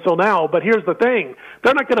to cancel now. But here's the thing.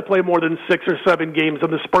 They're not going to play more than 6 or 7 games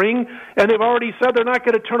in the spring, and they've already said they're not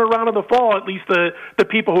going to turn around in the fall. At least the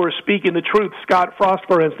people who are speaking the truth, Scott Frost,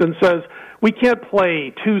 for instance, says we can't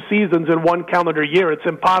play 2 seasons in one calendar year. It's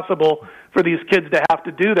impossible for these kids to have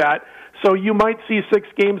to do that. So you might see 6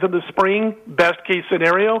 games in the spring, best case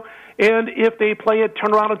scenario, and if they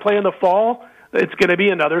turn around and play in the fall, it's going to be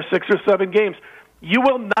another 6 or 7 games. You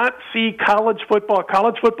will not see college football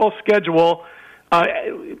schedule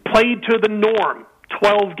played to the norm,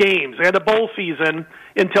 12 games and a bowl season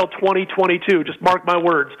until 2022. Just mark my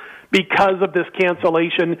words. Because of this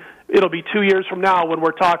cancellation, it'll be 2 years from now when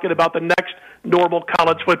we're talking about the next normal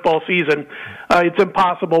college football season. It's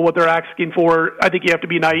impossible what they're asking for. I think you have to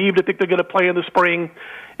be naive to think they're going to play in the spring.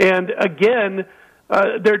 And again,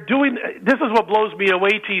 they're doing – this is what blows me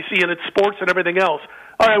away, TC, and it's sports and everything else.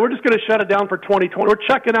 All right, we're just going to shut it down for 2020. We're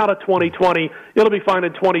checking out of 2020. It'll be fine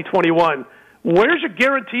in 2021. Where's your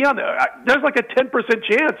guarantee on that? There's like a 10%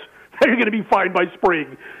 chance that you're going to be fine by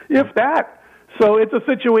spring, if that. So it's a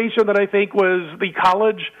situation that I think was the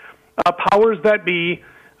college powers that be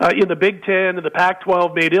in the Big Ten and the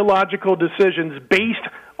Pac-12 made illogical decisions based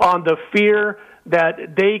on the fear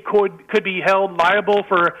that they could be held liable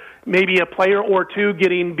for maybe a player or two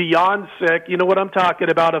getting beyond sick. You know what I'm talking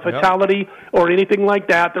about, a fatality or anything like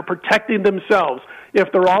that. They're protecting themselves. If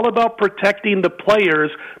they're all about protecting the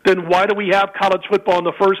players, then why do we have college football in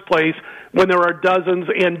the first place when there are dozens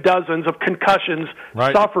and dozens of concussions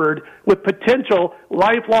suffered with potential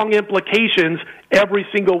lifelong implications every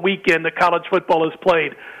single weekend that college football is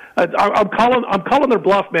played? I'm calling their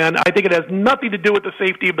bluff, man. I think it has nothing to do with the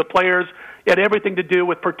safety of the players. It had everything to do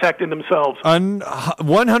with protecting themselves.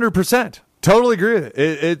 100%. Totally agree with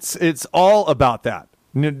it. It's all about that.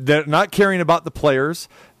 They're not caring about the players.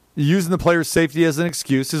 Using the players' safety as an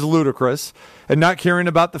excuse is ludicrous, and not caring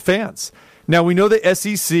about the fans. Now, we know the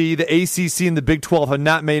SEC, the ACC, and the Big 12 have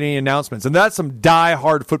not made any announcements, and that's some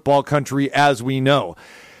die-hard football country, as we know.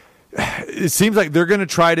 It seems like they're going to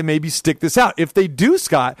try to maybe stick this out. If they do,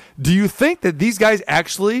 Scott, do you think that these guys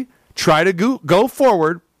actually try to go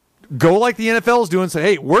forward, go like the NFL is doing, say,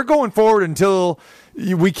 hey, we're going forward until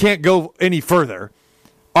we can't go any further?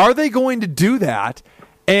 Are they going to do that?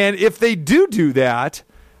 And if they do that,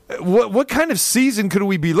 what kind of season could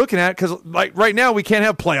we be looking at? Because like right now, we can't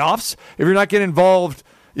have playoffs if you're not getting involved.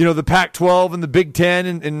 You know, the Pac-12 and the Big Ten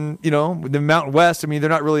and you know, the Mountain West. I mean, they're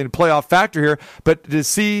not really in a playoff factor here. But to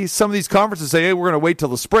see some of these conferences say, hey, we're going to wait till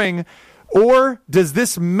the spring, or does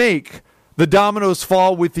this make the dominoes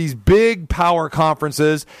fall with these big power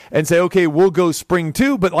conferences and say, okay, we'll go spring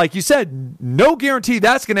too? But like you said, no guarantee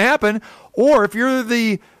that's going to happen. Or if you're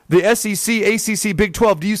the SEC, ACC, Big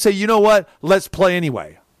 12, do you say, you know what, let's play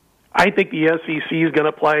anyway? I think the SEC is going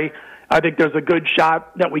to play. I think there's a good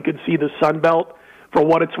shot that we could see the Sun Belt for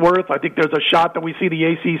what it's worth. I think there's a shot that we see the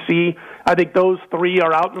ACC. I think those three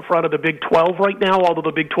are out in front of the Big 12 right now, although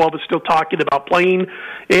the Big 12 is still talking about playing.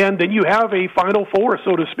 And then you have a Final Four,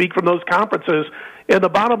 so to speak, from those conferences. And the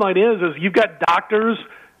bottom line is you've got doctors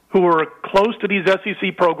who are close to these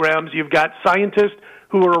SEC programs. You've got scientists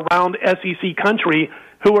who are around SEC country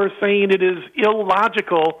who are saying it is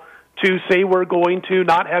illogical to say we're going to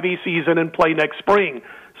not have a season and play next spring.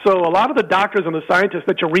 So a lot of the doctors and the scientists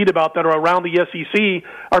that you read about that are around the SEC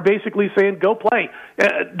are basically saying, go play.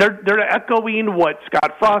 They're echoing what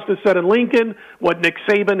Scott Frost has said in Lincoln, what Nick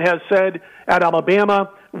Saban has said at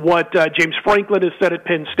Alabama, what James Franklin has said at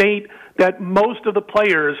Penn State, that most of the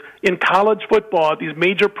players in college football at these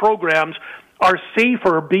major programs are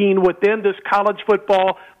safer being within this college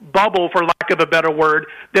football bubble, for lack of a better word,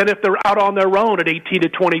 than if they're out on their own at 18 to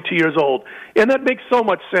 22 years old. And that makes so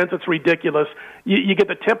much sense, it's ridiculous. You get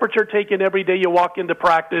the temperature taken every day you walk into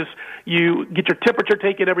practice. You get your temperature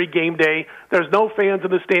taken every game day. There's no fans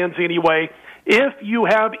in the stands anyway. If you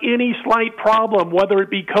have any slight problem, whether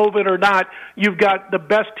it be COVID or not, you've got the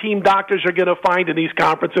best team doctors you're going to find in these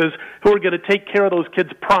conferences who are going to take care of those kids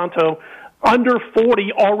pronto. Under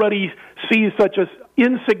 40 already sees such an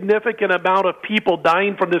insignificant amount of people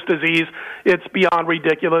dying from this disease, it's beyond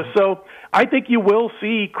ridiculous. So I think you will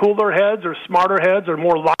see cooler heads or smarter heads or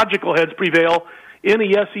more logical heads prevail in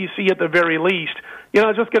the SEC at the very least. You know,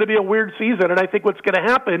 it's just going to be a weird season, and I think what's going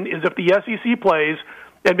to happen is if the SEC plays,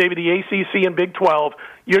 and maybe the ACC and Big 12,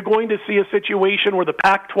 you're going to see a situation where the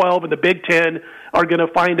Pac-12 and the Big 10 are going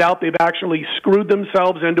to find out they've actually screwed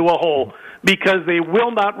themselves into a hole because they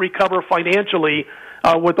will not recover financially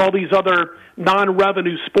with all these other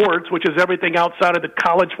non-revenue sports, which is everything outside of the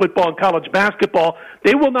college football and college basketball.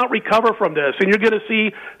 They will not recover from this. And you're going to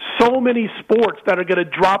see so many sports that are going to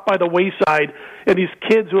drop by the wayside, and these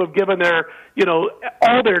kids who have given their, you know,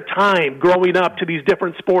 all their time growing up to these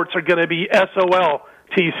different sports are going to be SOL.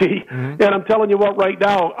 TC. And I'm telling you what, right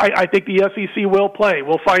now, I think the SEC will play.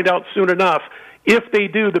 We'll find out soon enough. If they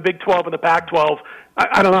do, the Big 12 and the Pac-12,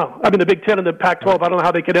 I don't know. I mean, the Big 10 and the Pac-12, I don't know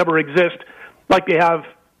how they could ever exist like they have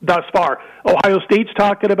thus far. Ohio State's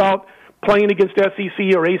talking about playing against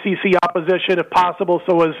SEC or ACC opposition if possible,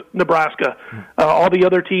 so is Nebraska. All the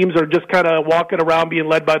other teams are just kind of walking around being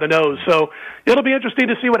led by the nose. So it'll be interesting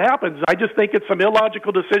to see what happens. I just think it's some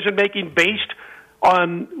illogical decision-making based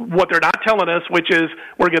on what they're not telling us, which is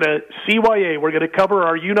we're going to CYA, we're going to cover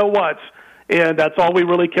our you-know-whats, and that's all we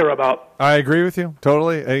really care about. I agree with you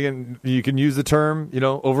totally. Again, you can use the term, you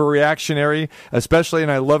know, overreactionary, especially,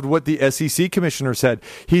 and I loved what the SEC commissioner said.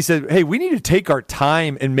 He said, hey, we need to take our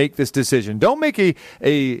time and make this decision. Don't make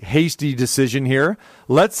a hasty decision here.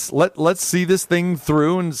 Let's see this thing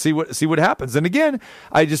through and see what happens. And again,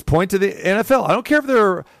 I just point to the NFL. I don't care if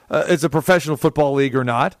they're it's a professional football league or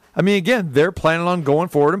not. I mean, again, they're planning on going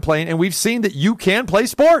forward and playing, and we've seen that you can play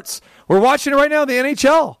sports. We're watching it right now, the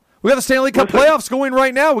NHL. We got the Stanley Cup playoffs going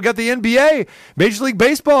right now. We got the NBA, Major League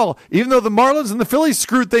Baseball. Even though the Marlins and the Phillies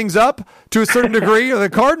screwed things up to a certain degree, or the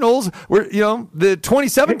Cardinals, the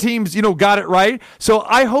 27 teams, got it right. So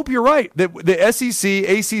I hope you're right that the SEC,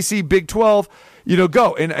 ACC, Big 12,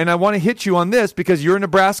 go. And I want to hit you on this because you're a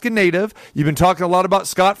Nebraska native. You've been talking a lot about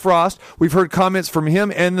Scott Frost. We've heard comments from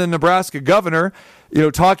him and the Nebraska governor,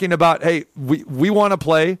 talking about, hey, we want to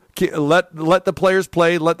play. Let the players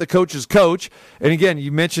play. Let the coaches coach. And again,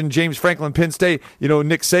 you mentioned James Franklin, Penn State.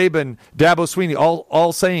 Nick Saban, Dabo Swinney,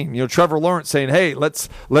 all saying. Trevor Lawrence saying, hey, let's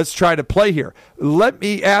try to play here. Let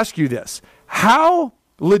me ask you this: how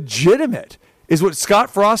legitimate is what Scott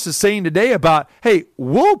Frost is saying today about, hey,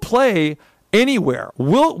 we'll play anywhere.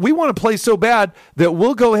 We want to play so bad that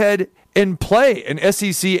we'll go ahead and play an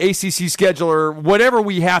SEC, ACC schedule or whatever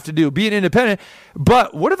we have to do, be an independent.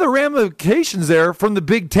 But what are the ramifications there from the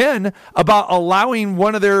Big Ten about allowing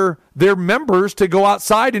one of their members to go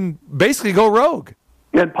outside and basically go rogue?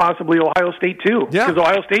 And possibly Ohio State, too. Yeah. Because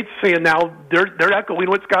Ohio State's saying now they're echoing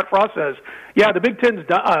what Scott Frost says. Yeah, the Big Ten's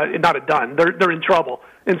not done. They're in trouble.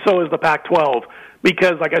 And so is the Pac-12.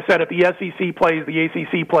 Because, like I said, if the SEC plays, the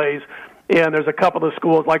ACC plays, and there's a couple of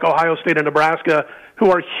schools like Ohio State and Nebraska who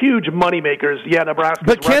are huge moneymakers. Yeah, Nebraska.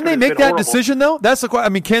 But can they make that decision, though? That's the question. I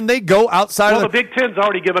mean, can they go outside of the Big Ten's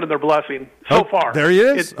already given them their blessing so far. There he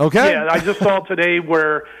is. Okay. Yeah, I just saw today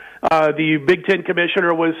where the Big Ten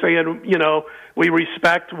commissioner was saying, we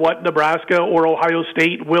respect what Nebraska or Ohio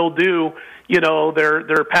State will do.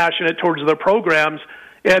 They're passionate towards their programs.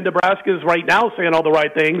 And Nebraska is right now saying all the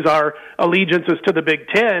right things. Our allegiance is to the Big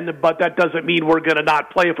Ten, but that doesn't mean we're going to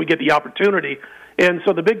not play if we get the opportunity. And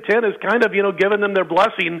so the Big Ten has kind of, given them their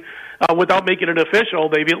blessing without making it official.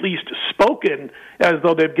 They've at least spoken as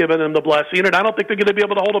though they've given them the blessing, and I don't think they're going to be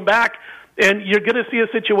able to hold them back. And you're going to see a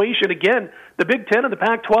situation, again, the Big Ten and the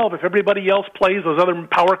Pac-12, if everybody else plays those other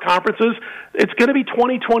power conferences, it's going to be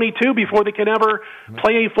 2022 before they can ever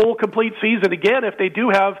play a full, complete season again if they do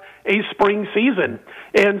have a spring season.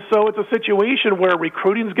 And so it's a situation where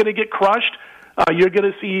recruiting is going to get crushed. You're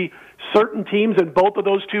going to see certain teams in both of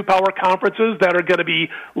those two power conferences that are going to be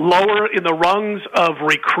lower in the rungs of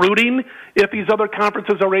recruiting if these other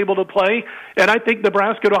conferences are able to play. And I think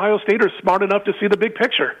Nebraska and Ohio State are smart enough to see the big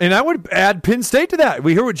picture. And I would add Penn State to that.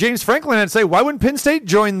 We hear what James Franklin had to say. Why wouldn't Penn State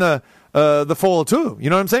join the fold too? You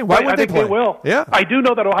know what I'm saying? Why would they play? They will. Yeah. I do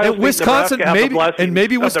know that Ohio State Wisconsin, and Nebraska have and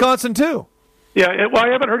maybe Wisconsin too. Yeah. Well, I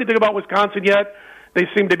haven't heard anything about Wisconsin yet. They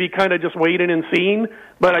seem to be kind of just waiting and seeing.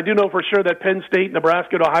 But I do know for sure that Penn State,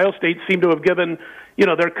 Nebraska, and Ohio State seem to have given,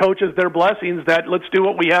 their coaches their blessings that let's do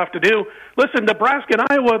what we have to do. Listen, Nebraska and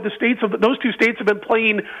Iowa, those two states have been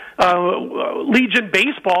playing Legion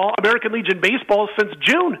baseball, American Legion baseball, since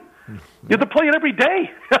June. They're playing every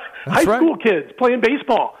day. High school kids playing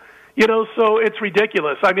baseball. So it's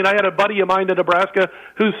ridiculous. I mean, I had a buddy of mine in Nebraska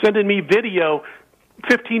who's sending me video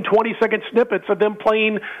 15, 20-second snippets of them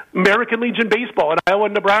playing American Legion baseball in Iowa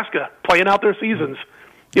and Nebraska, playing out their seasons.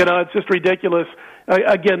 It's just ridiculous.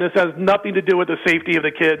 Again, this has nothing to do with the safety of the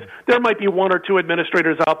kids. There might be one or two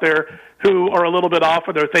administrators out there who are a little bit off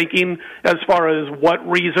in their thinking as far as what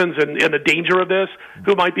reasons and the danger of this,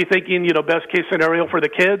 who might be thinking, best-case scenario for the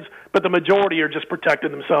kids, but the majority are just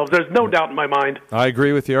protecting themselves. There's no doubt in my mind. I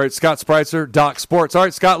agree with you. All right, Scott Spreitzer, Doc Sports. All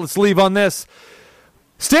right, Scott, let's leave on this.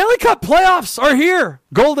 Stanley Cup playoffs are here.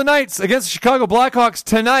 Golden Knights against the Chicago Blackhawks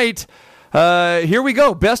tonight. Here we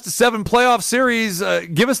go. Best of 7 playoff series.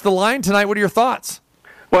 Give us the line tonight. What are your thoughts?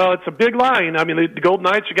 Well, it's a big line. I mean, the Golden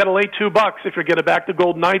Knights, you got to lay $2 if you're going to back the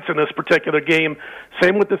Golden Knights in this particular game.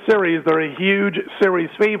 Same with the series. They're a huge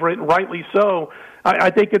series favorite, and rightly so.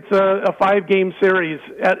 I think it's a 5-game series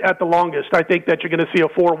at the longest. I think that you're going to see a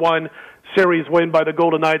 4-1 series win by the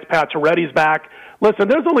Golden Knights. Pacioretty's back. Listen,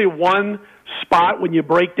 there's only one spot when you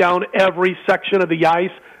break down every section of the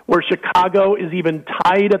ice where Chicago is even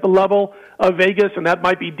tied at the level of Vegas, and that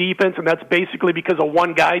might be defense, and that's basically because of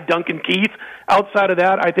one guy, Duncan Keith. Outside of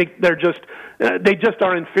that, I think they just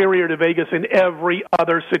are inferior to Vegas in every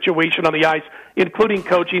other situation on the ice, including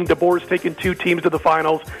coaching. DeBoer's taken 2 teams to the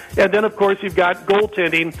finals. And then, of course, you've got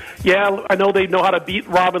goaltending. Yeah, I know they know how to beat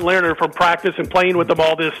Robin Lehner from practice and playing with them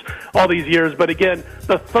all these years. But again,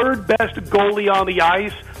 the third best goalie on the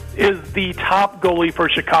ice is the top goalie for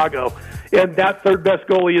Chicago. And that third best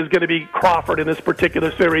goalie is going to be Crawford in this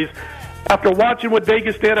particular series. After watching what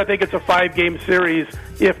Vegas did, I think it's a 5-game series,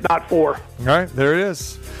 if not 4. All right, there it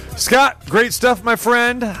is. Scott, great stuff, my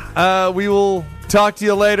friend. We will talk to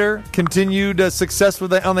you later. Continued success on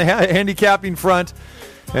the handicapping front.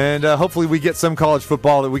 And hopefully we get some college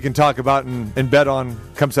football that we can talk about and bet on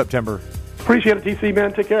come September. Appreciate it, TC,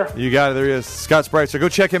 man. Take care. You got it. There he is, Scott Spreitzer. Go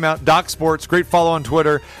check him out. Doc Sports. Great follow on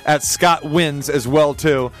Twitter at Scott Wins as well,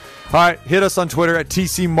 too. All right, hit us on Twitter at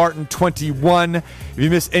TCMartin21. If you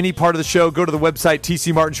miss any part of the show, go to the website,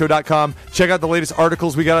 tcmartinshow.com. Check out the latest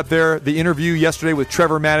articles we got up there. The interview yesterday with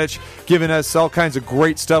Trevor Maddich, giving us all kinds of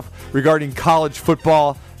great stuff regarding college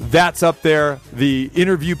football. That's up there. The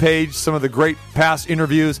interview page, some of the great past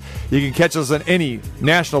interviews. You can catch us on any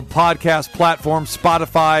national podcast platform,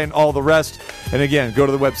 Spotify, and all the rest. And again, go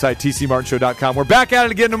to the website, tcmartinshow.com. We're back at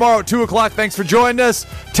it again tomorrow at 2 o'clock. Thanks for joining us.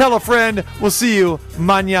 Tell a friend. We'll see you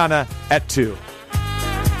mañana at 2.